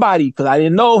call somebody, because I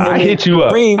didn't know him. I hit you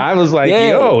up. I was like,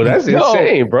 yo, that's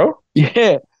insane, bro.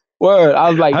 Yeah. Word. I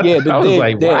was like, I was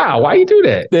like, wow, why you do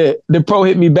that? The pro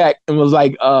hit me back and was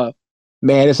like, man,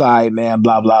 it's all right, man,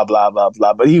 blah, blah, blah, blah,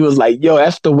 blah. But he was like, yo,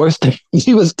 that's the worst thing.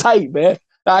 He was tight, man.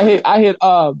 I hit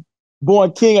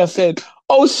Born King. I said,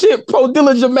 oh shit, Pro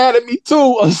Dillinger mad at me too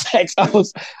on sex. I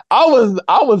was sad. I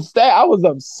was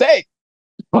upset.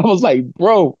 I was like,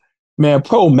 bro, man,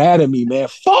 Pro mad at me, man.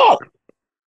 Fuck.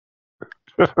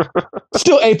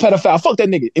 Still a pedophile. Fuck that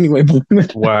nigga. Anyway.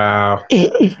 Wow.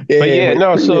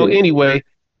 Anyway,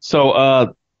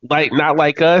 like Not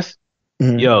Like Us.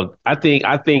 Mm-hmm. Yo, I think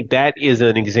that is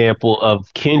an example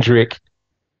of Kendrick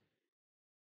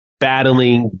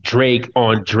battling Drake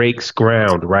on Drake's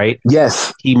ground, right?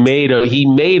 Yes. He made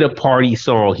a party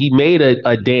song. He made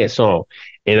a dance song.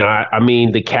 And I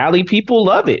mean, the Cali people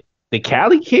love it. The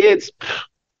Cali kids,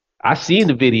 I seen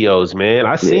the videos, man.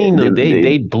 I seen them.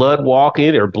 They blood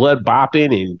walking or blood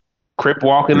bopping and crip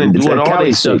walking and doing all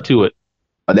that stuff to it.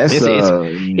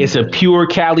 It's a pure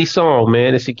Cali song,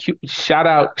 man. It's a shout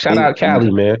out Cali,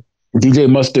 man. DJ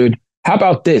Mustard. How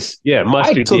about this? Yeah,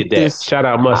 Mustard did that. Shout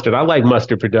out Mustard. I like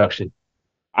Mustard production.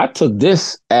 I took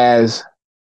this as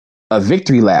a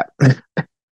victory lap.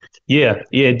 Yeah,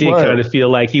 it did kind of feel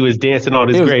like he was dancing on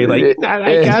his grave. Like,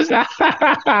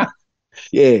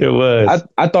 yeah, it was.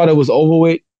 I thought it was over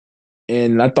with,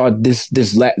 and I thought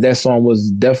that song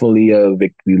was definitely a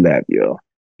victory lap, yo.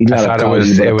 I thought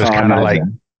it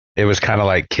was kind of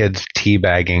like kids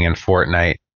teabagging in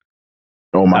Fortnite.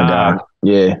 Oh my god,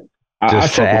 yeah.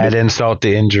 Just to add insult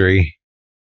to injury.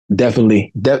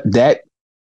 Definitely. Just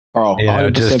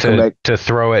to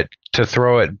throw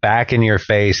it back in your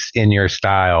face in your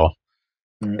style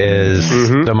is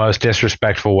Mhm. the most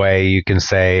disrespectful way you can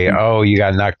say, "Oh, you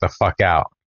got knocked the fuck out."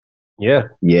 Yeah.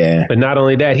 Yeah. But not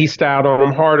only that, he styled on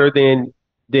him harder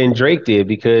than Drake did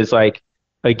because like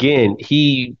again,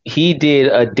 he did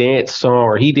a dance song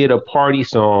or he did a party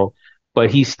song, but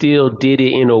he still did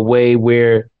it in a way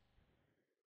where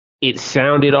it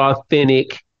sounded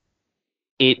authentic.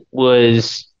 It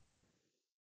was,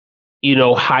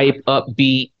 hype,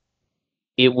 upbeat.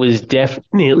 It was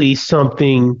definitely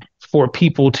something for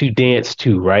people to dance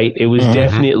to, right? It was Mhm. Mm-hmm.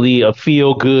 definitely a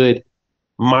feel good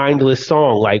mindless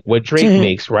song like what Drake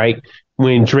makes, right?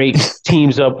 When Drake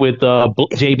teams up with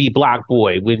JB Block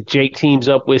Boy, when Jake teams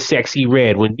up with Sexy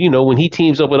Red, when he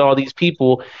teams up with all these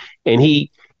people, and he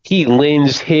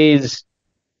lends his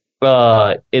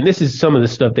and this is some of the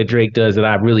stuff that Drake does that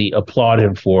I really applaud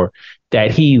him for, that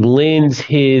he lends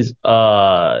his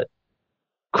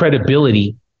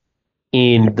credibility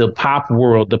in the pop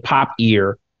world, the pop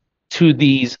ear, to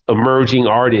these emerging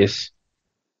artists,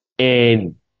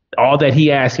 and all that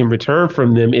he asks in return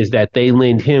from them is that they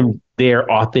lend him their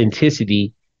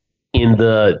authenticity in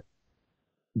the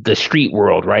street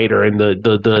world, right? Or in the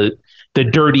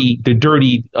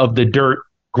dirty of the dirt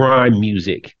grime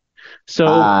music. So,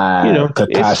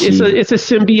 Kakashi. it's a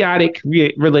symbiotic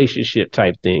relationship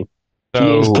type thing.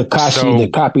 He is So, Kakashi, the so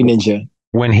copy ninja.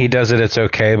 when he does it, it's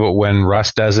okay, but when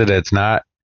Russ does it, it's not.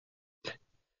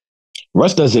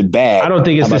 Russ does it I bad. don't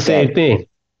think How it's the about that? same thing.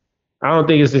 I don't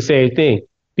think it's the same thing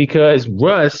because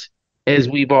Russ, as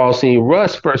we've all seen,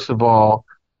 Russ, first of all,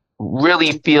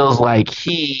 really feels like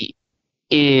he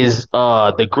is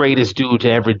the greatest dude to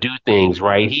ever do things,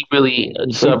 right? He really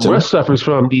Drake too. Russ suffers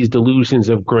from these delusions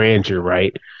of grandeur,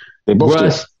 right? They both do.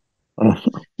 Russ,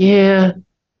 yeah,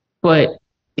 but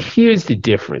here's the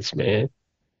difference, man.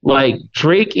 Like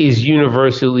Drake is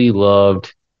universally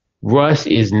loved. Russ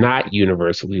is not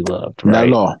universally loved, Not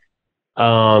at right?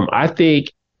 all. I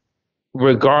think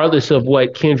regardless of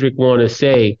what Kendrick want to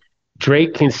say,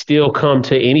 Drake can still come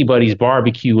to anybody's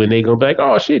barbecue and they gonna be like,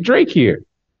 "Oh shit, Drake here."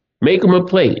 Make him a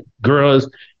plate,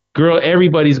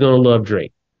 everybody's gonna love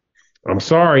Drake. I'm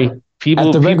sorry, At people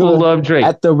the people regular, love Drake.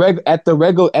 at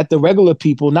the regular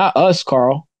people, not us,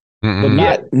 Carl, but Mm-mm.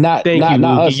 Yeah, not thank not you,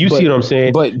 not Mookie. us, You see what I'm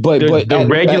saying? The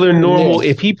regular yeah. normal.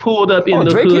 If he pulled up in Oh,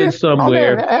 the Drake hood here? Okay,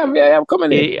 somewhere, I'm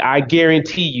coming in. I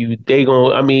guarantee you they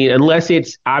gonna. I mean, unless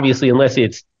it's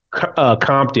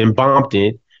Compton,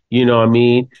 Bompton. You know what I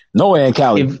mean? Nowhere in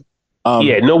Cali. If Um,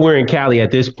 Yeah, nowhere in Cali at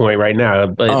this point right now.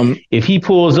 But um, if he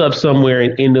pulls up somewhere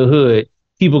in the hood,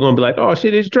 people gonna be like, "Oh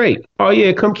shit, it's Drake. Oh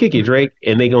yeah, come kick it, Drake."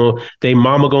 And they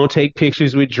mama gonna take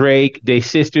pictures with Drake. They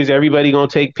sisters, everybody gonna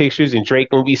take pictures, and Drake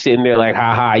gonna be sitting there like,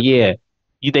 "Ha ha, yeah."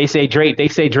 They say Drake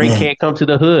can't come to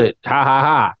the hood. Ha ha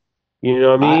ha. You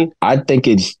know what I mean? I think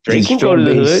it's Drake can go to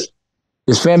the hood.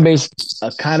 His fan base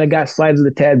kind of got slighted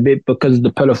a tad bit because of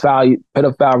the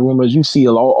pedophile rumors. You see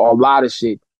a lot of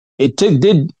shit. It took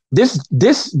did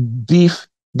this beef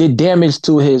did damage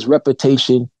to his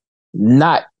reputation,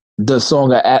 not the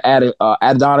song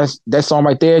Adonis. That song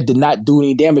right there did not do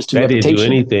any damage to That didn't do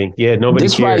reputation. anything. Yeah, nobody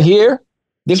This right cared. here,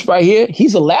 this right here,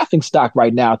 he's a laughing stock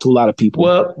right now to a lot of people.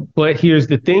 Well, but here's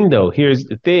the thing, though. Here's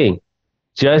the thing.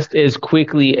 Just as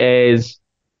quickly as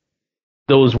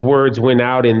those words went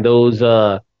out and those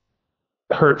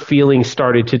hurt feelings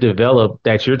started to develop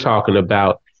that you're talking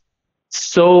about,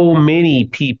 so many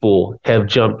people have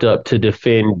jumped up to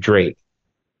defend Drake.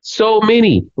 So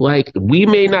many. Like, we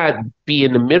may not be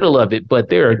in the middle of it, but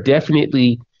there are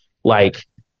definitely like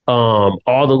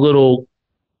all the little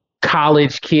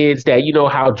college kids that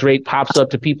how Drake pops up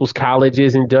to people's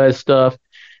colleges and does stuff.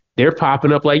 They're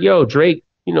popping up like, yo, Drake,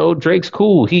 Drake's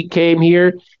cool. He came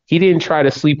here. He didn't try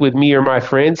to sleep with me or my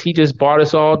friends. He just bought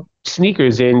us all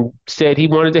sneakers and said he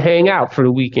wanted to hang out for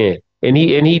the weekend. And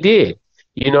he did.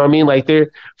 You know what I mean? Like, there,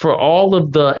 for all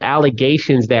of the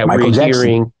allegations that Michael we're Jackson.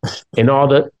 hearing and all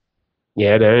the,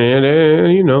 yeah,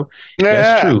 that's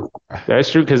Yeah. true. That's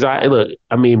true. Because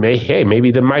I mean,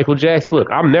 maybe the Michael Jackson.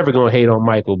 Look, I'm never gonna hate on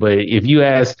Michael, but if you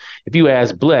ask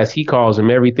Bless, he calls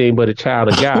him everything but a child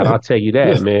of God. I'll tell you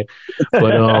that, man.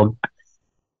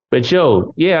 But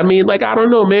yo, yeah, I mean, like, I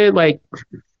don't know, man. Like,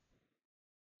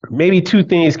 maybe two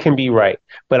things can be right,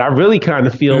 but I really kind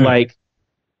of feel like,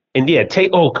 and yeah,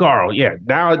 Carl, yeah.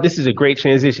 Now this is a great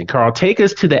transition. Carl, take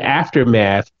us to the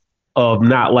aftermath of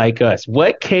Not Like Us.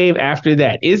 What came after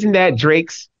that? Isn't that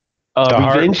Drake's The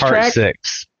Heart revenge Part track?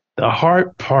 6. The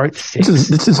Heart Part Six.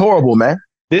 This is horrible, man.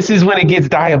 This is when it gets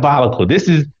diabolical. This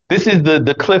is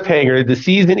the cliffhanger, the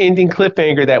season-ending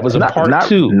cliffhanger that was a part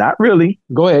two. Not really.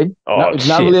 Go ahead. Oh It's shit!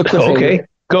 not really a cliffhanger. Okay,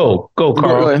 go, Go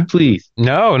Carl, ahead. please.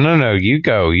 No. You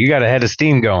go. You got a head of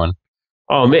steam going.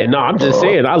 Oh man, no, I'm just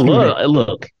saying. I love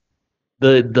look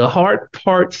the Heart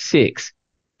Part 6,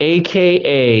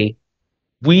 aka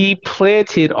we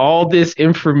planted all this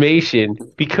information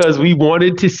because we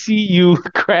wanted to see you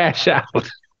crash out.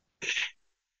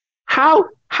 How?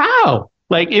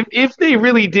 Like if they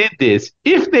really did this,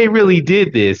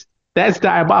 that's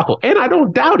diabolical. And I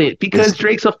don't doubt it because It's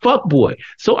Drake's a fuckboy.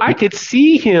 So I could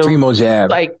see him Primo jab.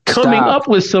 like coming Stop. up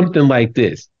with something like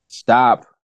this. Stop.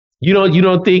 You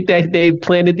don't think that they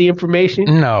planted the information?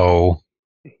 No.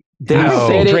 They I don't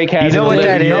said think it. Drake has You know an what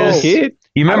that 11-year-old is? kid.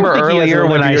 You I don't remember think he has an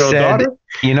earlier when I 11-year-old said, daughter.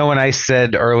 you know, when I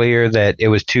said earlier that it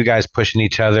was two guys pushing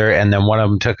each other and then one of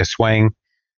them took a swing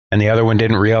and the other one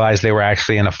didn't realize they were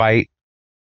actually in a fight?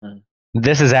 Mm.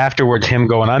 This is afterwards him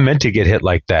going, I meant to get hit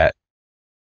like that.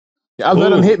 I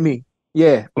let him hit me.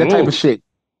 Yeah, that type of shit.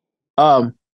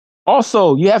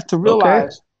 Also, you have to Okay.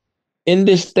 realize in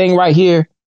this thing right here,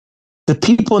 the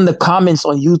people in the comments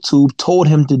on YouTube told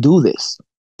him to do this.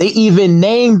 They even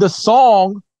named the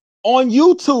song on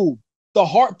YouTube. The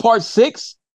Heart Part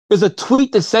 6. There's a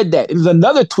tweet that said that. And there's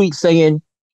another tweet saying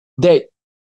that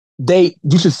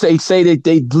you should say that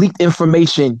they leaked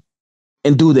information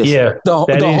and do this. Yeah, that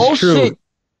The is whole true. shit,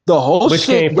 the whole Which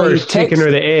shit came where he first, chicken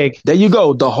or the egg? there you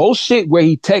go. The whole shit where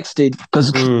he texted,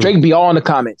 because Drake be all in the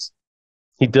comments.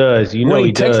 He does. You When know he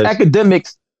he texts does.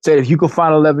 academics, said if you could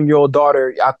find an 11-year-old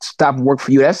daughter, I'll stop work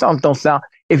for you. That sounds don't sound.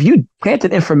 If you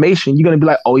planted information, you're gonna be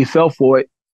like, oh, he fell for it.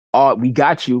 Oh, we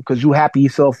got you because you happy he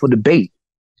fell for the bait.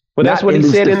 Well, that's Not what in he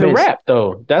this said in the defense. rap,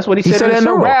 though. That's what he He said in said the in the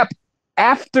song. rap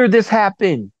after this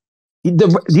happened.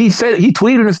 He said he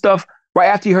tweeted and stuff right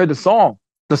after he heard the song.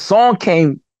 The song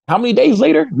came how many days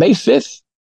later? May 5th.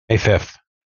 May 5th.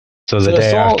 So the So the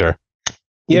day song, after. the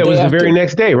Yeah, it day was the after. very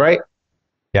next day, right?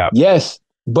 Yeah. Yes,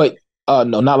 but no,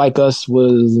 Not Like Us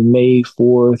was May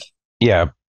 4th. Yeah.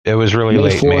 It was really May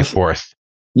late, May 4th. 4th.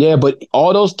 Yeah, but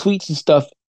all those tweets and stuff,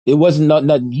 it wasn't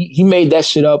nothing. He made that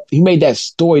shit up. He made that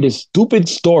story, this stupid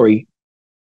story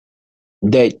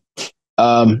that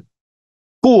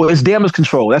cool, it's damage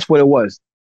control. That's what it was.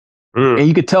 And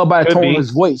you could tell by the Could tone of be. his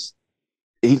voice.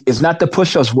 It's not the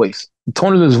push-ups voice. The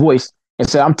tone of his voice and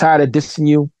said, I'm tired of dissing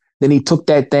you. Then he took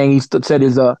that thing, said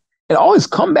and all his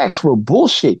comebacks were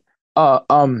bullshit. The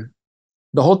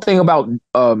whole thing about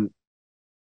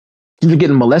you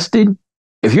getting molested.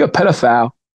 If you're a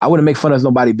pedophile, I wouldn't make fun of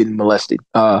nobody being molested.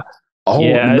 Yeah.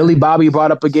 Millie Bobby brought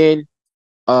up again.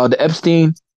 The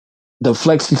Epstein, the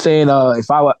flex. He's saying, if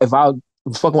I was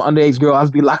fucking with underage girl,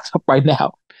 I'd be locked up right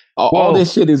now. All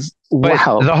this shit is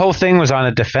wild. The whole thing was on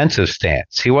a defensive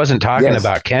stance. He wasn't talking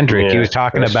about Kendrick. Yeah, he was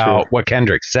talking about what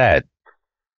Kendrick said.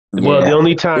 Well, the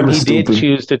only time he did stupid.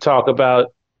 choose to talk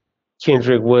about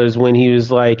Kendrick was when he was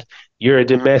like, "You're a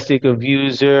domestic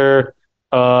abuser.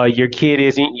 Your kid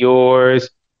isn't yours.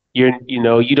 You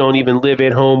don't even live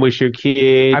at home with your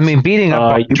kids." I mean, beating up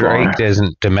on Drake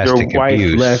isn't domestic your wife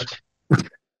abuse. Left.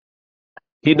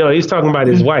 He's talking about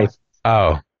his wife.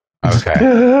 Oh, okay.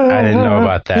 I didn't know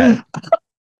about that.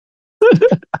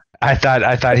 I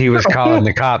thought he was calling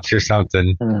the cops or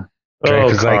something. Drake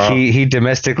was like, he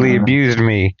domestically abused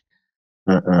me.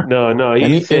 No.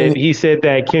 He said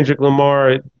that Kendrick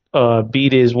Lamar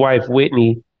beat his wife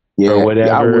Whitney or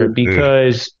whatever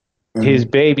because his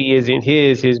baby isn't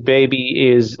his. His baby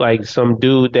is like some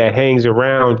dude that hangs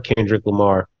around Kendrick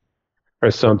Lamar or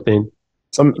something.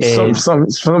 Some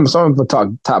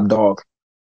top dog.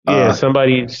 Yeah,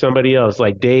 somebody else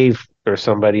like Dave or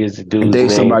somebody is the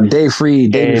dude's name. Dave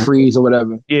Freeze or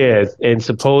whatever. Yeah, and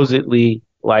supposedly,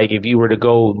 like if you were to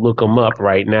go look him up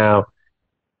right now,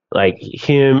 like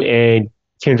him and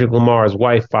Kendrick Lamar's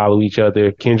wife follow each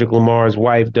other. Kendrick Lamar's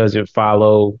wife doesn't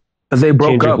follow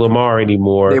Kendrick Lamar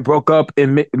anymore. They broke up,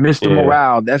 and Mr.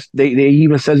 Morale. They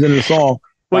even says it in the song.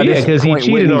 Well, yeah, because he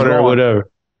cheated on her or whatever.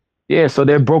 Yeah, so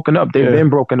they're broken up. They've been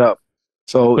broken up.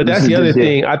 So, but that's the other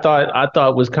thing I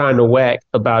thought was kind of whack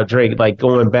about Drake. Like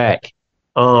going back,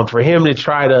 for him to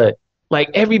try to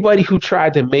everybody who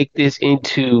tried to make this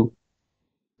into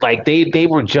they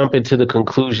were jumping to the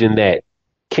conclusion that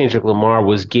Kendrick Lamar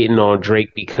was getting on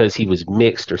Drake because he was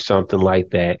mixed or something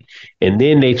like that, and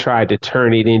then they tried to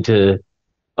turn it into,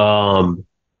 well,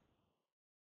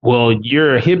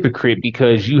 you're a hypocrite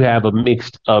because you have a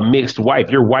mixed wife.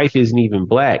 Your wife isn't even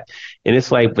black, and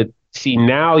it's like, but see,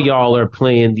 now y'all are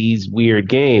playing these weird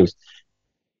games.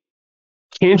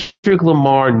 Kendrick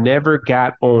Lamar never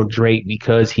got on Drake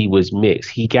because he was mixed.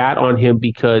 He got on him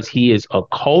because he is a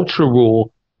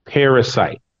cultural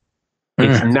parasite.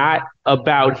 It's not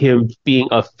about him being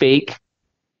a fake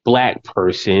black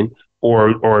person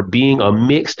or being a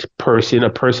mixed person, a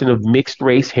person of mixed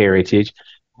race heritage.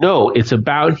 No, it's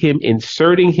about him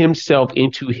inserting himself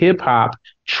into hip hop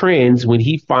trends when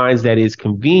he finds that it's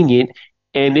convenient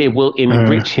and it will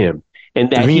enrich him. And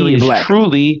that Conveniently black.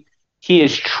 he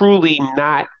is truly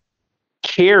not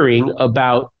caring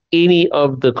about any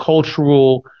of the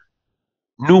cultural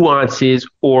nuances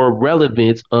or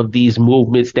relevance of these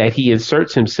movements that he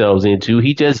inserts himself into.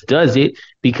 He just does it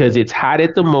because it's hot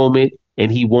at the moment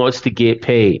and he wants to get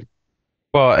paid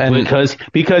Well, and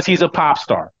because he's a pop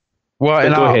star. well,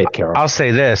 and But go ahead, Carol. I'll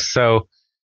say this. So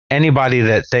anybody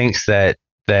that thinks that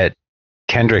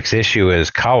Kendrick's issue is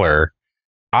color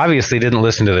obviously didn't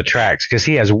listen to the tracks, because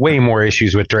he has way more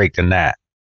issues with Drake than that.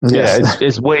 Yeah,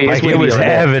 it's way like it's it way was beyond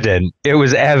that. evident. It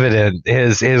was evident.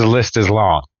 His list is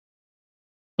long.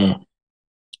 It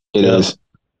is.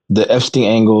 The Epstein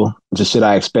angle, the shit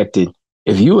I expected.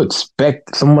 If you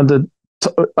expect someone to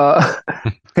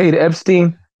pay to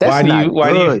Epstein, that's not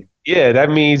good. Yeah, that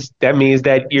means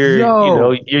that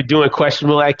you're doing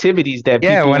questionable activities that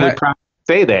Yeah, people would probably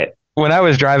say that. When I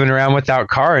was driving around without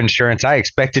car insurance, I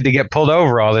expected to get pulled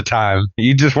over all the time.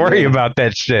 You just worry about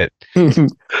that shit. Real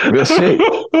shit.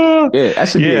 Yeah, that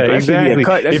should be exactly.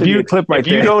 That should be a clip right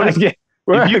there.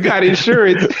 If you got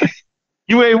insurance,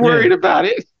 you ain't worried about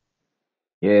it.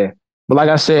 Yeah. But like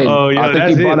I said, I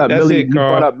think you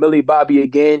brought up Millie Bobby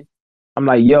again. I'm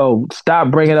like, yo,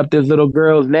 stop bringing up this little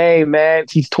girl's name, man.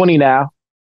 She's 20 now.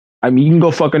 I mean, you can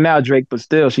go fuck her now, Drake, but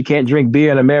still, she can't drink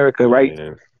beer in America, right?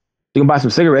 Yeah. You can buy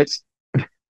some cigarettes,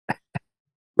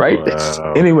 right?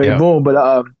 Wow. Anyway, boom.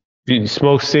 But you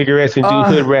smoke cigarettes and do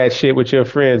hood rat shit with your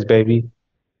friends, baby.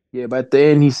 Yeah, but at the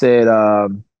end he said,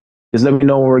 just let me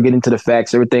know when we're getting to the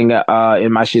facts. Everything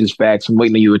in my shit is facts. I'm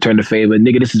waiting on you to return the favor.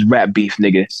 Nigga, this is rap beef,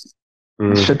 nigga.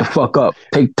 Shut the fuck up.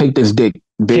 Take this dick,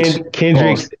 bitch.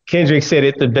 Kendrick said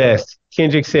it the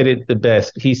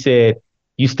best. He said,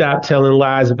 you stop telling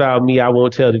lies about me, I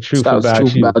won't tell the truth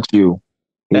about you.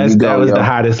 That was the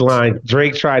hottest line.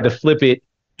 Drake tried to flip it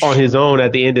on his own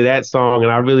at the end of that song,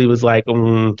 and I really was like,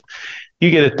 you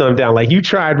get a thumb down. Like, you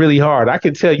tried really hard. I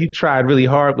can tell you tried really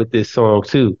hard with this song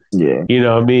too. Yeah. You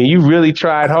know what I mean? You really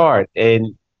tried hard,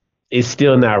 and it's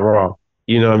still not wrong.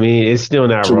 You know what I mean? It's still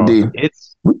not wrong. It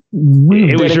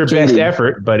was your best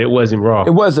effort, but it wasn't wrong.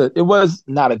 It was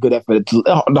not a good effort.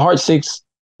 The Heart 6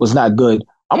 was not good.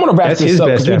 I'm gonna wrap this up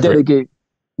because we dedicate.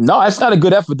 No, that's not a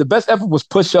good effort. The best effort was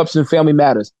push-ups and Family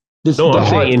Matters. I'm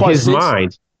saying in his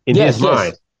mind. His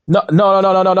mind.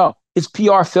 No. His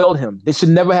PR failed him. They should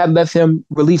never have let him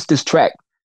release this track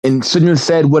and shouldn't have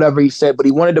said whatever he said, but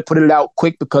he wanted to put it out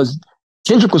quick because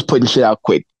Kendrick was putting shit out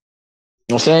quick.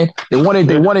 You know what I'm saying?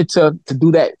 They wanted to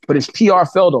do that, but his PR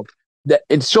failed him. That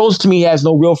it shows to me he has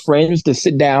no real friends to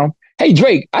sit down. Hey,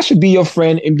 Drake, I should be your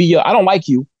friend and I don't like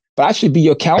you, but I should be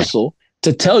your counsel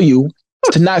to tell you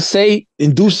to not say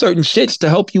and do certain shits to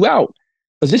help you out.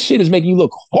 Because this shit is making you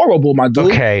look horrible, my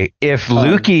dude. Okay, if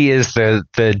Lukey is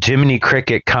the Jiminy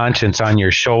Cricket conscience on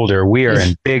your shoulder, we are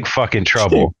in big fucking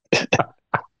trouble.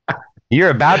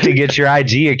 You're about to get your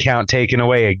IG account taken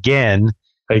away again.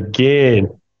 And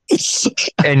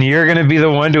you're going to be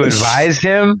the one to advise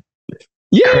him?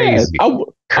 Yeah. Crazy. I would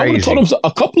have told him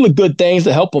a couple of good things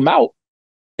to help him out.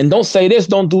 And don't say this,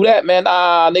 don't do that, man.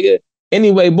 Nigga.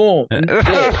 Anyway, boom.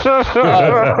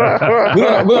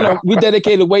 We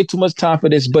dedicated way too much time for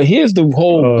this, but here's the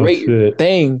whole great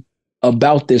thing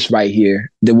about this right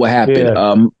here. That what happened.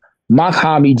 Yeah. Mock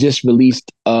Hami just released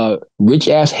 "Rich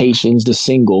Ass Haitians," the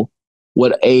single,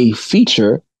 with a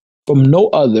feature from no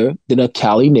other than a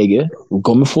Cali nigga. We're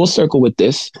going full circle with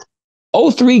this.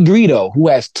 03 Greedo, who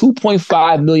has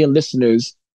 2.5 million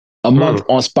listeners a month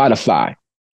on Spotify.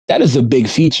 That is a big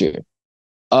feature.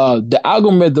 The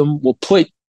algorithm will put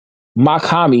Mock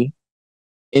Hami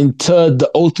into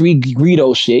the 03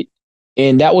 Greedo shit,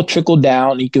 and that will trickle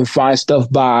down. You can find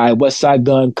stuff by Westside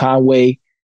Gun, Conway,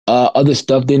 other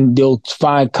stuff. Then they'll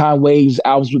find Conway's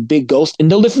albums with Big Ghost,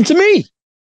 and they'll listen to me.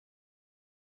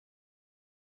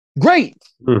 Great.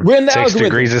 We're in the 6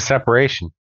 degrees of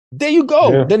separation. There you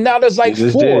go. Yeah. Then now there's like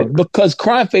 4 because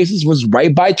Crime Faces was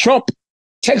right by Trump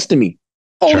texting me.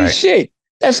 Holy shit.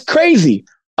 That's crazy.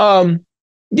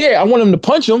 Yeah, I want him to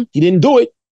punch him. He didn't do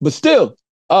it, but still.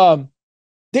 There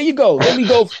you go.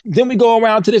 Then we go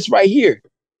around to this right here.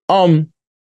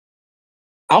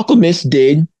 Alchemist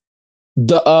did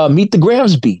the Meet the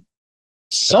Grams beat.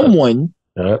 Someone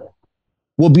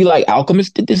will be like,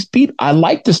 Alchemist did this beat. I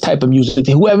like this type of music.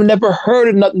 Whoever never heard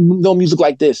of no music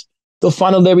like this, they'll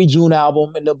find a Larry June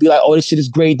album and they'll be like, oh, this shit is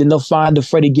great. Then they'll find the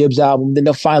Freddie Gibbs album. Then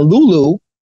they'll find Lulu.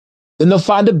 Then they'll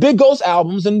find the Big Ghost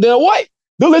albums, and they'll what?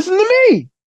 They'll listen to me.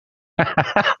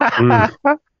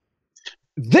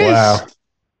 This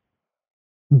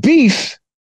beef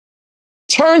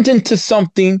turned into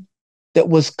something that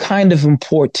was kind of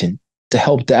important to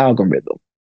help the algorithm.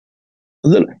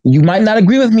 You might not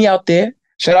agree with me out there.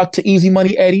 Shout out to Easy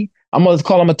Money Eddie. I'm gonna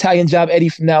call him Italian Job Eddie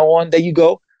from now on. There you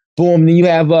go. Boom. Then you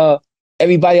have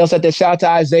everybody else out there. Shout out to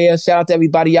Isaiah. Shout out to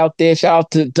everybody out there. Shout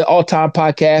out to All Time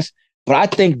Podcast. But I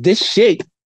think this shit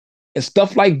and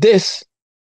stuff like this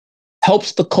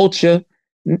helps the culture,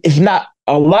 if not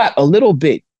a lot, a little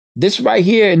bit. This right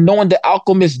here, and knowing the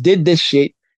Alchemist did this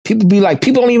shit, people be like,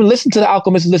 people don't even listen to the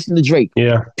Alchemist, listen to Drake.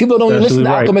 Yeah. People don't even listen to the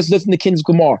right. Alchemist, listen to Kendrick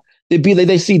Lamar.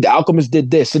 They see the Alchemist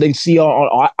did this, so they see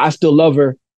on I Still Love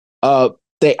Her.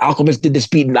 The Alchemist did this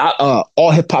beat. Not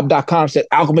allhiphop.com said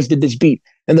Alchemist did this beat,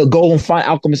 and they'll go and find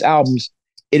Alchemist albums.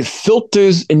 It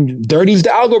filters and dirties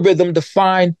the algorithm to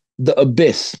find the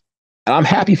abyss, and I'm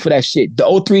happy for that shit. The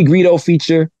O3 Greedo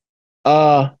feature.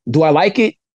 Do I like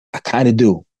it? I kind of do.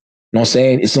 You know what I'm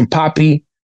saying? It's some poppy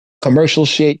commercial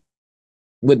shit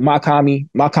with Makami.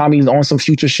 Makami's on some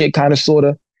future shit, kind of, sort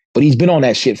of, but he's been on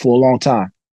that shit for a long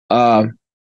time.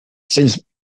 Since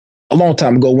a long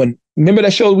time ago. When remember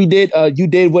that show we did? You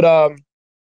did with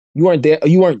you weren't there.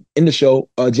 You weren't in the show,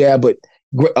 Jab. But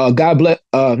God bless.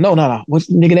 No. What's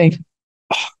the nigga name?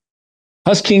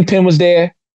 Hus Kingpin was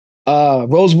there.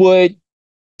 Rosewood,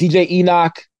 DJ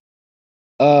Enoch,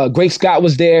 Great Scott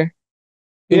was there.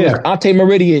 It was Ante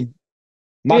Meridian.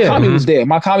 Makami was there.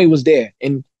 Makami was there,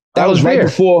 and that was right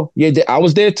before. Yeah, I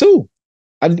was there too.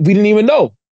 We didn't even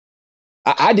know.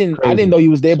 I didn't know he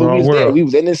was there, but we was there. We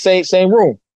was in the same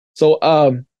room. So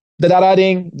da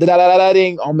ding.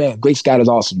 Oh man, Great Scott is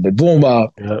awesome. But boom,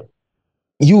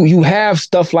 you have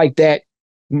stuff like that.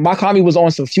 Makami was on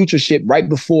some future shit right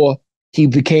before he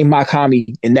became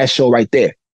Makami in that show right there. You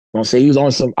know what I'm saying? He was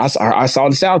on some. I saw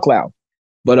the SoundCloud.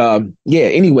 But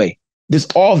anyway, this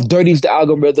all dirties the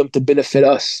algorithm to benefit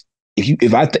us.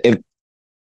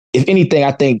 If anything,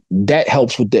 I think that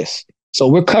helps with this. So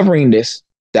we're covering this.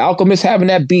 The Alchemist having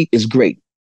that beat is great.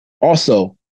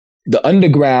 Also, the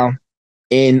underground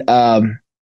in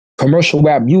commercial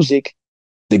rap music,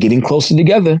 they're getting closer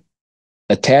together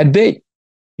a tad bit.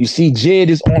 You see, Jid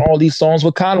is on all these songs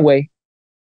with Conway.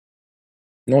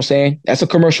 You know what I'm saying? That's a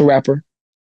commercial rapper.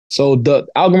 So the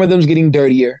algorithm's getting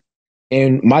dirtier.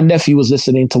 And my nephew was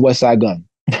listening to West Side Gun.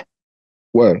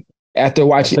 Word. After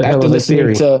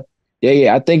listening to,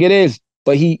 I think it is.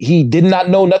 But he did not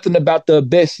know nothing about the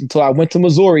Abyss until I went to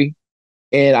Missouri,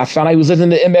 and I found out he was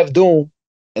listening to MF Doom.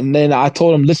 And then I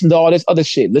told him, listen to all this other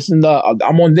shit. Listen to,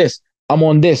 I'm on this. I'm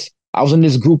on this. I was in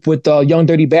this group with Young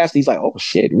Dirty Bastard. He's like, oh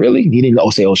shit, really? He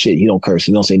didn't say, oh shit. He don't curse.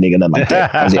 He don't say nigga, nothing like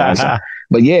that.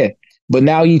 But yeah, but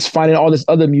now he's finding all this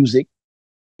other music,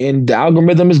 and the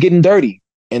algorithm is getting dirty.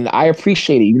 And I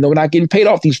appreciate it, even though we're not getting paid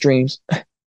off these streams.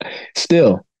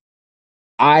 Still,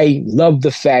 I love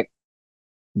the fact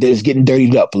that it's getting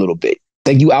dirtied up a little bit.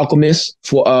 Thank you, Alchemist,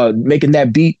 for making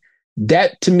that beat.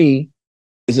 That, to me,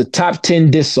 is a top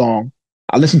 10 diss song.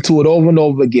 I listened to it over and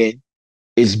over again.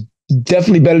 It's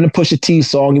definitely better than Pusha T's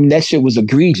song. I mean, that shit was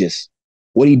egregious.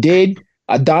 What he did,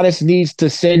 Adonis needs to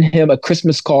send him a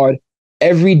Christmas card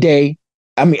every day.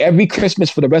 I mean, every Christmas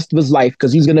for the rest of his life,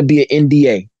 because he's going to be an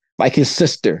NDA, like his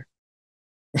sister.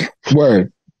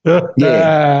 Word.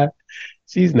 Yeah.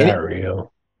 She's not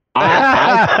real. He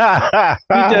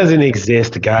doesn't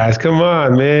exist, guys. Come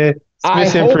on, man. It's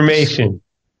misinformation.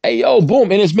 Hey, yo,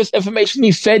 boom. And it's misinformation.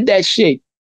 He fed that shit.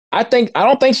 I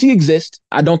don't think she exists.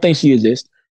 I don't think she exists.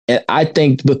 And I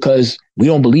think because we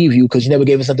don't believe you, because you never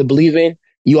gave us something to believe in,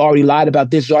 you already lied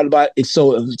about this, you lied about it.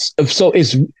 So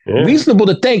it's reasonable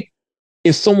to think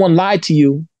if someone lied to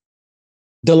you,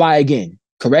 they'll lie again.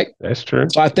 Correct? That's true.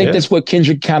 So I think that's what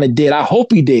Kendrick kind of did. I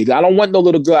hope he did. I don't want no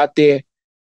little girl out there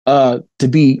to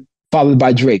be followed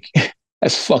by Drake.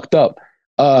 That's fucked up.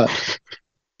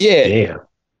 Damn.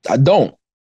 I don't.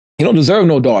 He don't deserve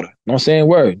no daughter. You know what I'm saying?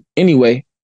 Word. Anyway,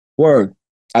 word.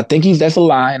 I think that's a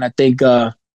lie, and I think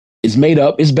it's made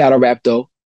up. It's battle rap though.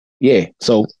 Yeah.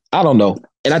 So I don't know.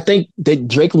 And I think that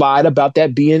Drake lied about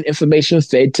that being information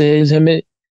fed to him.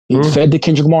 He fed to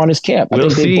Kendrick Lamar in his camp. We'll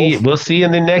see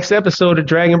in the next episode of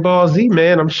Dragon Ball Z,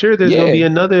 man. I'm sure there's gonna be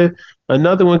another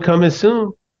one coming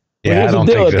soon. Yeah, I don't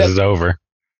think this is over.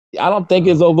 I don't think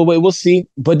it's over. Wait, we'll see.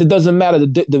 But it doesn't matter.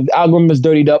 The algorithm is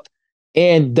dirtied up.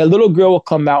 And the little girl will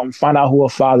come out and find out who her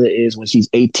father is when she's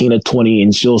 18 or 20,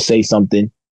 and she'll say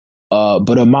something.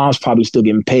 But her mom's probably still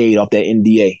getting paid off that NDA.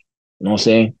 You know what I'm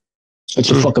saying? Shut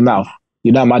your fucking mouth.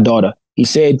 You're not my daughter. He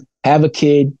said, have a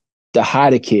kid to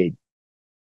hide a kid.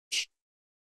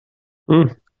 So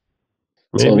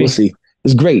we'll see.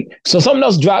 It's great. So something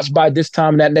else drops by this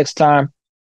time and that next time.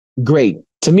 Great.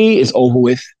 To me, it's over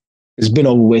with. It's been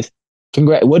over with.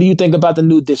 Congrats. What do you think about the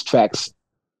new diss tracks?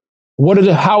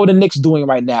 How are the Knicks doing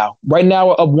right now? Right now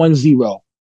we're up 1-0.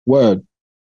 Word.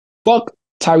 Fuck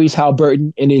Tyrese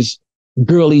Halliburton and his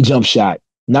girly jump shot.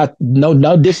 No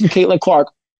dissing Caitlin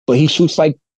Clark, but he shoots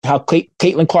like how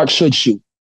Caitlin Clark should shoot.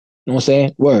 You know what I'm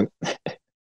saying? Word.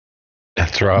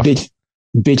 That's rough. Bitch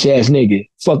ass nigga.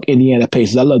 Fuck Indiana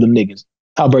Pacers. I love them niggas.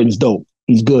 Halliburton's dope.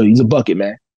 He's good. He's a bucket,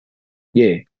 man.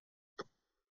 Yeah.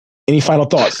 Any final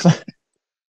thoughts?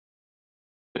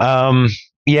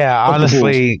 Yeah, Fuck the Bulls.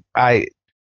 honestly, I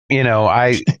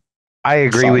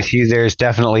agree Sorry. with you. There's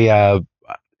definitely an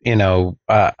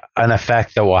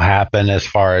effect that will happen as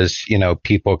far as,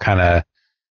 people kind of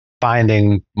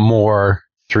finding more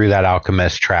through that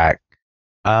Alchemist track.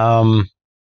 And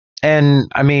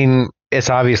I mean, it's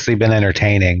obviously been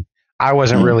entertaining. I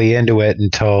wasn't Mm. really into it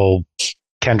until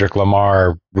Kendrick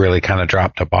Lamar really kind of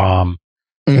dropped a bomb.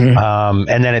 Mm-hmm.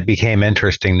 And then it became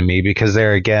interesting to me because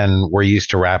there again, we're used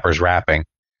to rappers rapping.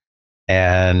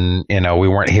 And, we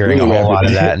weren't hearing a Really whole lot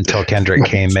of that rapping. until Kendrick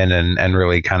came in and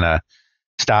really kind of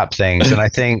stopped things. And I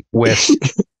think with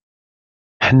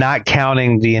not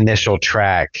counting the initial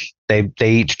track, they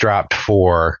each dropped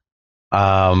 4.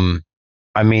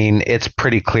 I mean, it's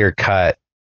pretty clear cut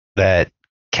that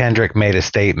Kendrick made a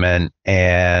statement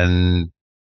and,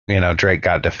 Drake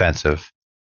got defensive.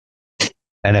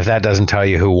 And if that doesn't tell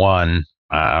you who won,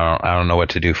 I don't know what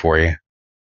to do for you.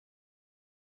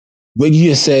 What you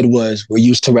just said was we're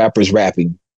used to rappers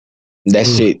rapping. That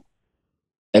shit.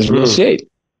 That's real shit.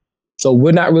 So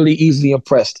we're not really easily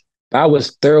impressed. I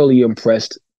was thoroughly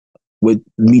impressed with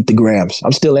Meet the Grams.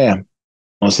 I'm still am. You know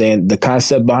what I'm saying? The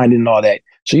concept behind it and all that.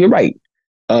 So you're right.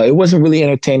 It wasn't really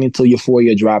entertaining until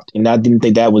Euphoria dropped, and I didn't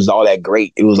think that was all that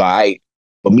great. It was all right.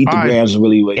 But Meet the Grams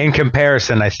really was. In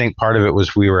comparison, I think part of it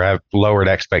was we were at lowered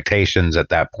expectations at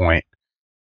that point.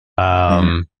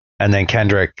 And then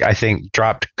Kendrick, I think,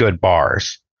 dropped good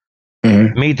bars.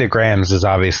 Mm-hmm. Meet the Grams is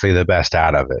obviously the best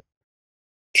out of it.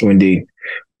 True indeed.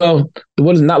 Well,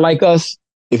 what is Not Like Us?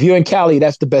 If you're in Cali,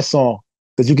 that's the best song.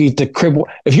 Because you get the crib.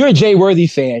 If you're a Jay Worthy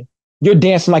fan, you're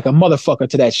dancing like a motherfucker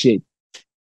to that shit.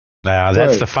 Now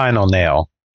that's the final nail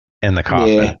in the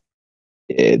coffin.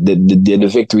 Yeah, the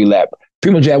victory lap.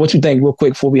 Primo Jack, what you think real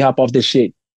quick before we hop off this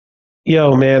shit?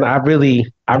 Yo, man, I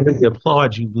really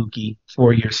applaud you, Lukey,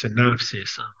 for your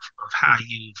synopsis of how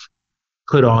you've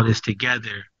put all this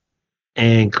together.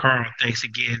 And Carl, thanks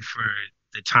again for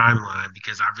the timeline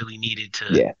because I really needed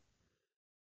to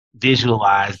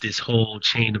visualize this whole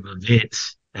chain of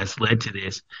events that's led to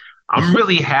this. I'm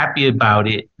really happy about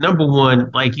it. Number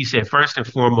one, like you said, first and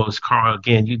foremost, Carl,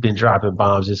 again, you've been dropping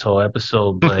bombs this whole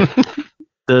episode, but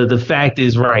the fact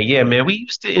is right. Yeah, man, we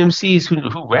used to MCs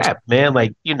who rap, man.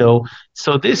 Like,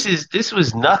 so this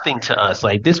was nothing to us.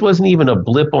 Like, this wasn't even a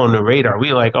blip on the radar.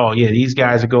 We were like, oh yeah, these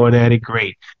guys are going at it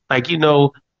great. Like,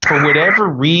 for whatever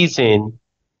reason,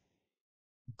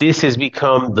 this has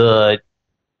become the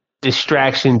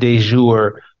distraction du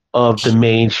jour of the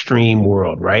mainstream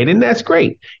world, right? And that's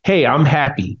great. Hey, I'm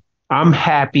happy. I'm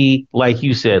happy, like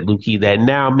you said, Lukey, that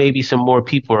now maybe some more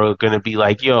people are going to be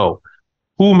like, yo,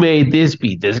 who made this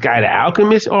beat? This guy, the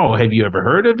Alchemist? Oh, have you ever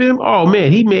heard of him? Oh,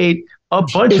 man, he made a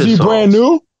bunch of songs. Is he brand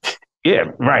new?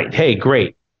 Yeah, right. Hey,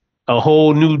 great. A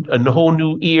whole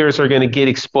new ears are going to get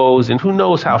exposed, and who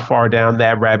knows how far down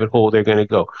that rabbit hole they're going to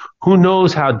go. Who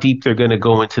knows how deep they're going to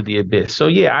go into the abyss. So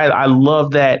yeah, I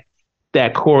love that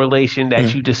correlation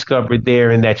that you discovered there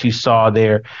and that you saw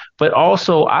there. But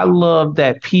also I love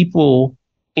that people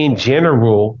in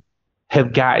general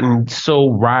have gotten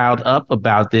so riled up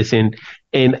about this, and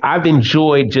I've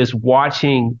enjoyed just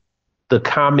watching the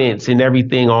comments and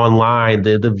everything online,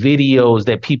 the videos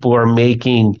that people are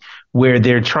making where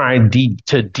they're trying to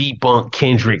debunk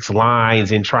Kendrick's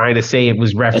lines and trying to say it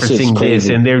was referencing this,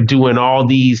 and they're doing all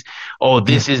these, oh,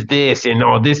 this is this, and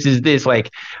oh, this is this. Like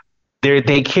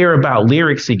they care about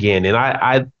lyrics again, and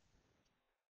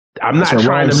I'm not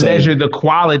trying to measure the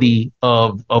quality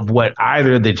of what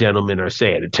either of the gentlemen are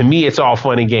saying. To me, it's all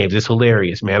fun and games. It's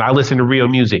hilarious, man. I listen to real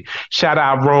music. Shout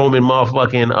out Rome and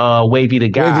motherfucking Wavy the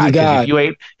God.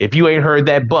 Because if you ain't heard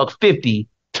that $150,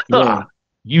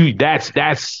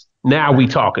 that's now we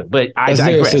talking. But I digress.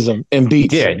 Lyricism and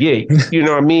beats. Yeah, you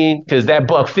know what I mean? Because that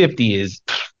 $150 is.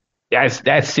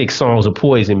 That's 6 songs of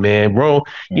Poison, man. Rome,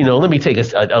 let me take a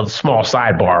small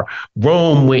sidebar.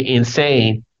 Rome went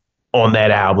insane on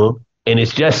that album, and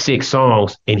it's just 6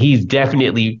 songs, and he's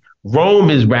definitely, Rome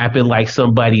is rapping like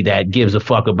somebody that gives a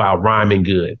fuck about rhyming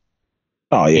good.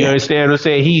 Oh yeah. You understand what I'm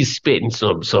saying? He's spitting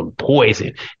some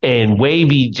poison, and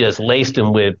Wavy just laced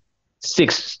him with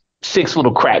six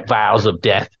little crack vials of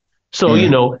death.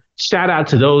 So, shout out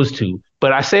to those two.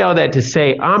 But I say all that to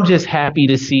say I'm just happy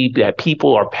to see that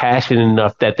people are passionate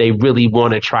enough that they really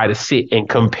want to try to sit and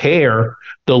compare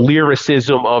the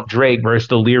lyricism of Drake versus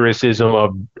the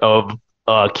lyricism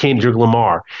of Kendrick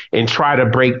Lamar and try to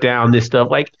break down this stuff.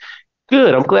 Like,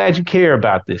 good. I'm glad you care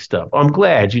about this stuff. I'm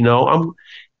glad.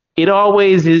 It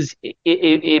always is.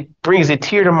 It brings a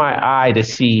tear to my eye to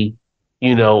see,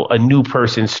 a new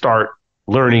person start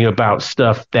learning about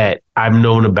stuff that I've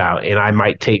known about and I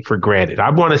might take for granted. I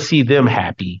want to see them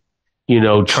happy,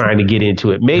 trying to get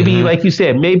into it. Maybe, like you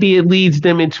said, maybe it leads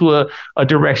them into a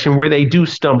direction where they do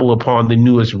stumble upon the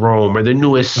newest Rome or the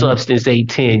newest Substance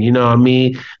 810. You know what I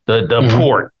mean? The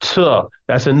port.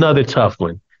 That's another tough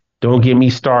one. Don't get me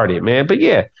started, man. But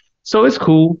yeah, so it's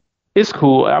cool. It's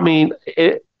cool. I mean,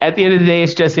 at the end of the day,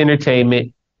 it's just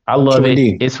entertainment. I love True it.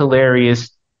 indeed. It's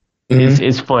hilarious.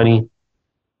 It's funny.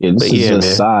 Yeah, this But is yeah, a man.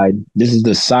 side. This is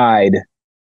the side.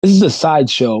 This is a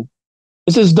sideshow.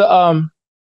 This is the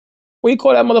what do you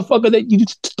call that motherfucker that you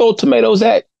throw tomatoes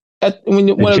at when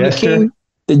The one of the gesture. king,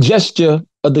 the gesture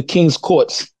of the king's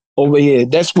courts over here.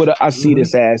 That's what I see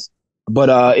this as. But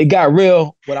it got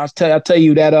real when I tell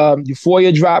you that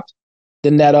Euphoria dropped,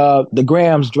 then that the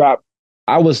Grams dropped.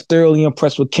 I was thoroughly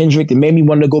impressed with Kendrick. It made me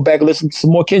want to go back and listen to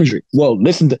some more Kendrick. Well, I don't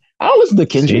listen to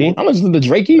Kendrick. See, I don't listen to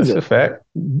Drake that's either. a fact.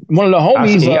 One of the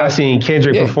homies, I seen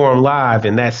Kendrick yeah, perform live,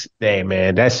 and hey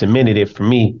man, that cemented it for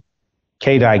me.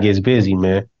 K Dot gets busy,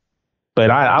 man.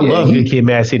 But I yeah, love Good Kid,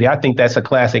 Mad City. I think that's a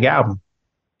classic album.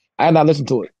 I had not listened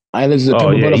to it. I ain't listened to Oh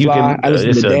Pimp a yeah, you Butterfly. can. I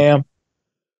listened to It's a Damn.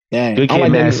 Dang, Good I don't Kid,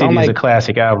 like Mad that. City is a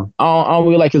classic album. I don't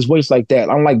really like his voice like that.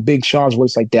 I don't like Big Sean's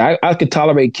voice like that. I could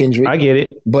tolerate Kendrick, I get it.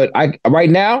 but I right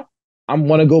now I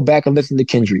want to go back and listen to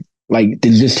Kendrick, like to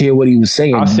just hear what he was I'll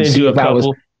saying. send See you a if I was.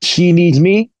 couple. She Needs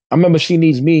Me. I remember She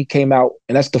Needs Me came out,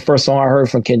 and that's the first song I heard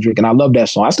from Kendrick, and I love that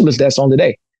song. I still listen to that song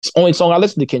today. It's the only song I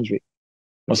listen to Kendrick.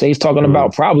 I'm saying he's talking Mm.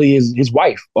 about probably his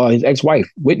wife or his ex-wife,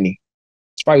 Whitney.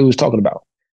 That's probably who he was talking about.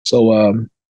 So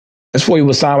that's before he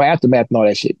was signed with Aftermath and all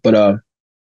that shit. But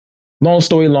long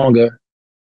story longer,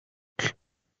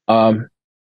 um,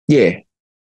 yeah,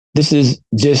 this is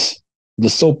just the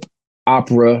soap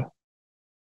opera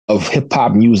of hip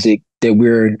hop music that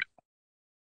we're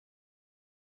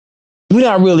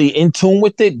not really in tune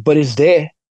with it, but it's there.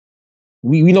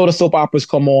 We know the soap operas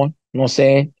come on, you know what I'm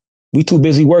saying? We too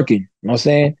busy working, you know what I'm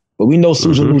saying? But we know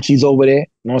Susan Hmm. Lucci's over there, you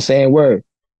know what I'm saying? Word.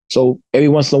 So every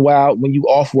once in a while, when you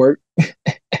off work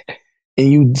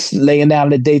and you laying down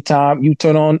in the daytime, you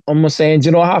turn on, I'm saying,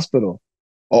 General Hospital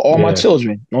or All My Yeah.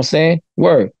 Children, you know what I'm saying?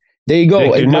 Word. There you go.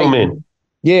 Victor It might, Newman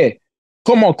yeah.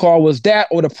 Come on, Carl, was that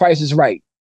or The Price is Right?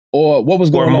 Or what was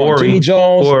or going on? Jimmy Maury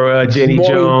Jones, or Jenny Maury,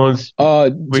 Jones,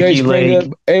 Jerry Ricky Springer.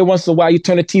 Lake, Every once in a while, you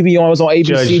turn the TV on, it was on ABC,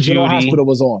 Judge General Judy. Hospital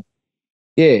was on.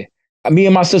 Yeah. Me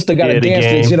and my sister got a Yeah, the dance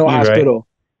to the game. General You're right. Hospital.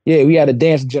 Yeah, we had a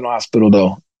dance to General Hospital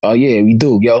though. Oh yeah, we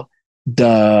do, yo.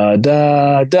 Da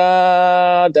da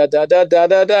da da da da da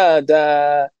da da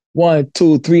da. 1,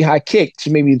 2, 3 high kick.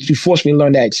 She forced me to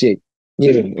learn that shit.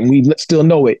 Yeah, and we still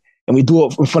know it. And we do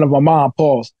it in front of our mom,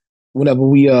 pause. Whenever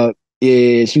we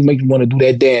yeah, she make me want to do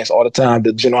that dance all the time,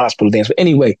 the General Hospital dance. But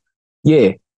anyway,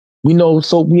 yeah. We know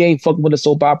so we ain't fucking with the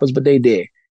soap operas, but they there.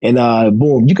 And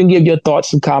boom, you can give your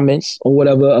thoughts and comments or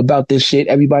whatever about this shit.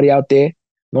 Everybody out there, you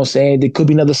know what I'm saying? There could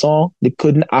be another song. There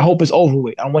couldn't. I hope it's over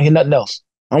with. I don't want to hear nothing else.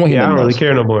 I don't want to hear Yeah, I don't nothing really else.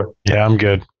 care no more. Yeah, I'm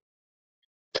good.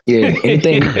 Yeah,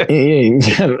 anything.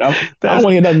 I don't That's want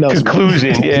to hear nothing else, man.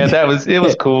 conclusion. Yeah, it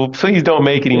was cool. Please don't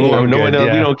make any Yeah, more. I'm No one good.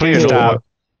 else. We Yeah, don't care please no yeah. stop. more.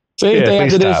 So Yeah, anything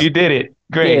Please after this, stop. you did it.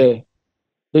 Great. yeah,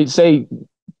 they say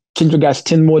Kendrick got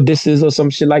 10 more disses or some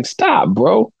shit. Like, stop,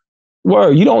 bro.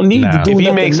 Word, you don't need to No. If do he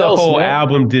nothing makes a else, whole man.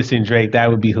 album dissing Drake, that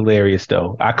would be hilarious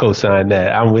though. I co-sign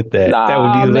that. I'm with that. That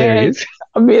would be Nah, man. hilarious.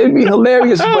 I mean, it'd be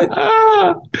hilarious, but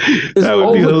it's That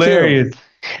would be overkill. hilarious.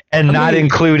 And I not mean,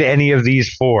 include any of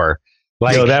these four. Yo,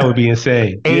 Like that would be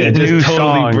insane. Yeah, eight just new totally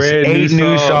songs, brand new eight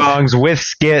new songs. songs with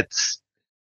skits.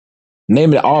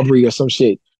 name it Aubrey or some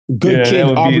shit. Good Yeah,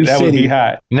 Kid, Aubrey that would be City.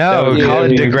 hot. That No, would be Yeah, call I it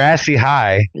mean, Degrassi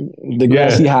High. the yeah.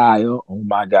 Grassy High. Oh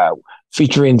my God.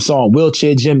 Featuring song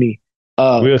Wheelchair Jimmy.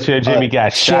 Wheelchair Uh, Jimmy got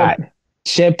Champ, shot.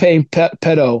 Champagne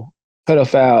Pedophile. Pop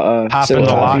in the cinematography.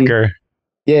 locker.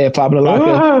 Yeah, Pop in the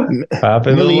Locker. Pop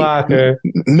in the Millie, locker.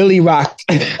 Millie Rock.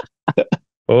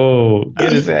 Oh,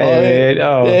 get his Oh, head, yeah. man.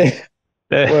 Oh,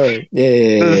 Yeah. Word.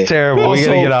 This is Yeah. terrible. We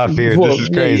gotta get Also, off here. This before, is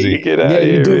yeah, crazy. get yeah, out of we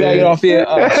here, do gotta get man. off here.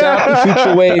 Shout out to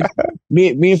Future Wave.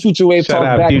 Me and Future Wave Shout talk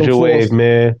out back and Future forth Wave,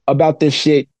 man. about this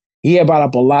shit. He had brought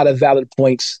up a lot of valid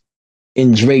points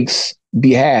in Drake's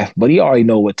behalf, but he already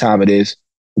know what time it is.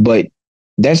 But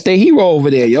that's the hero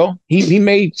over there, yo. He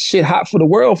made shit hot for the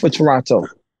world for Toronto.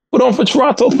 Put on for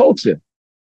Toronto culture.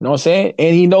 You know what I'm saying?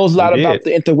 And he knows a He lot about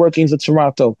did. the interworkings of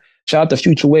Toronto. Shout out to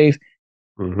Future Wave.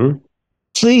 Mm-hmm.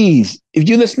 Please, if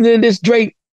you listen to this,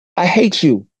 Drake, I hate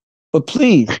you. But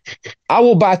please, I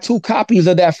will buy 2 copies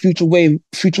of that Future Wave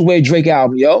Drake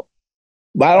album, yo.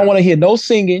 But I don't want to hear no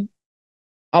singing.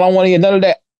 I don't want to hear none of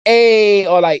that.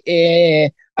 Or like, hear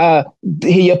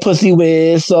your pussy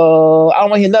whistle. I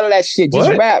don't want to hear none of that shit. Just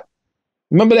What? rap.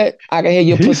 Remember that? I can hear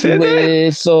your He pussy said that? No,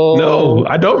 whistle.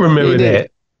 I don't Yeah, he remember did.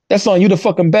 that. That's on You the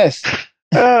Fucking Best.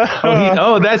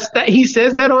 That's that. He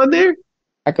says that on there.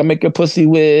 I can make your pussy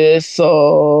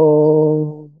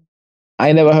whistle. I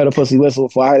ain't never heard a pussy whistle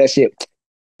before. I heard that shit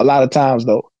a lot of times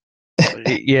though.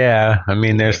 Yeah, I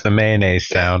mean, there's the mayonnaise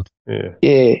sound. Yeah.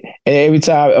 Yeah, and every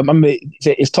time I mean,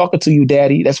 it's talking to you,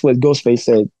 daddy. That's what Ghostface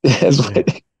said. That's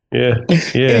what. Yeah.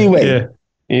 Yeah. Anyway, Yeah.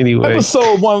 Anyway.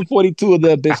 episode 142 of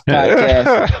the Abyss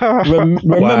podcast.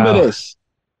 Remember Wow. this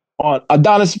on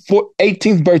Adonis'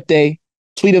 18th birthday.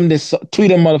 Tweet him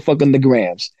motherfucking the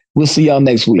grams. We'll see y'all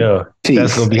next week. Yeah.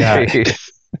 That's Peace. gonna be hot. Peace.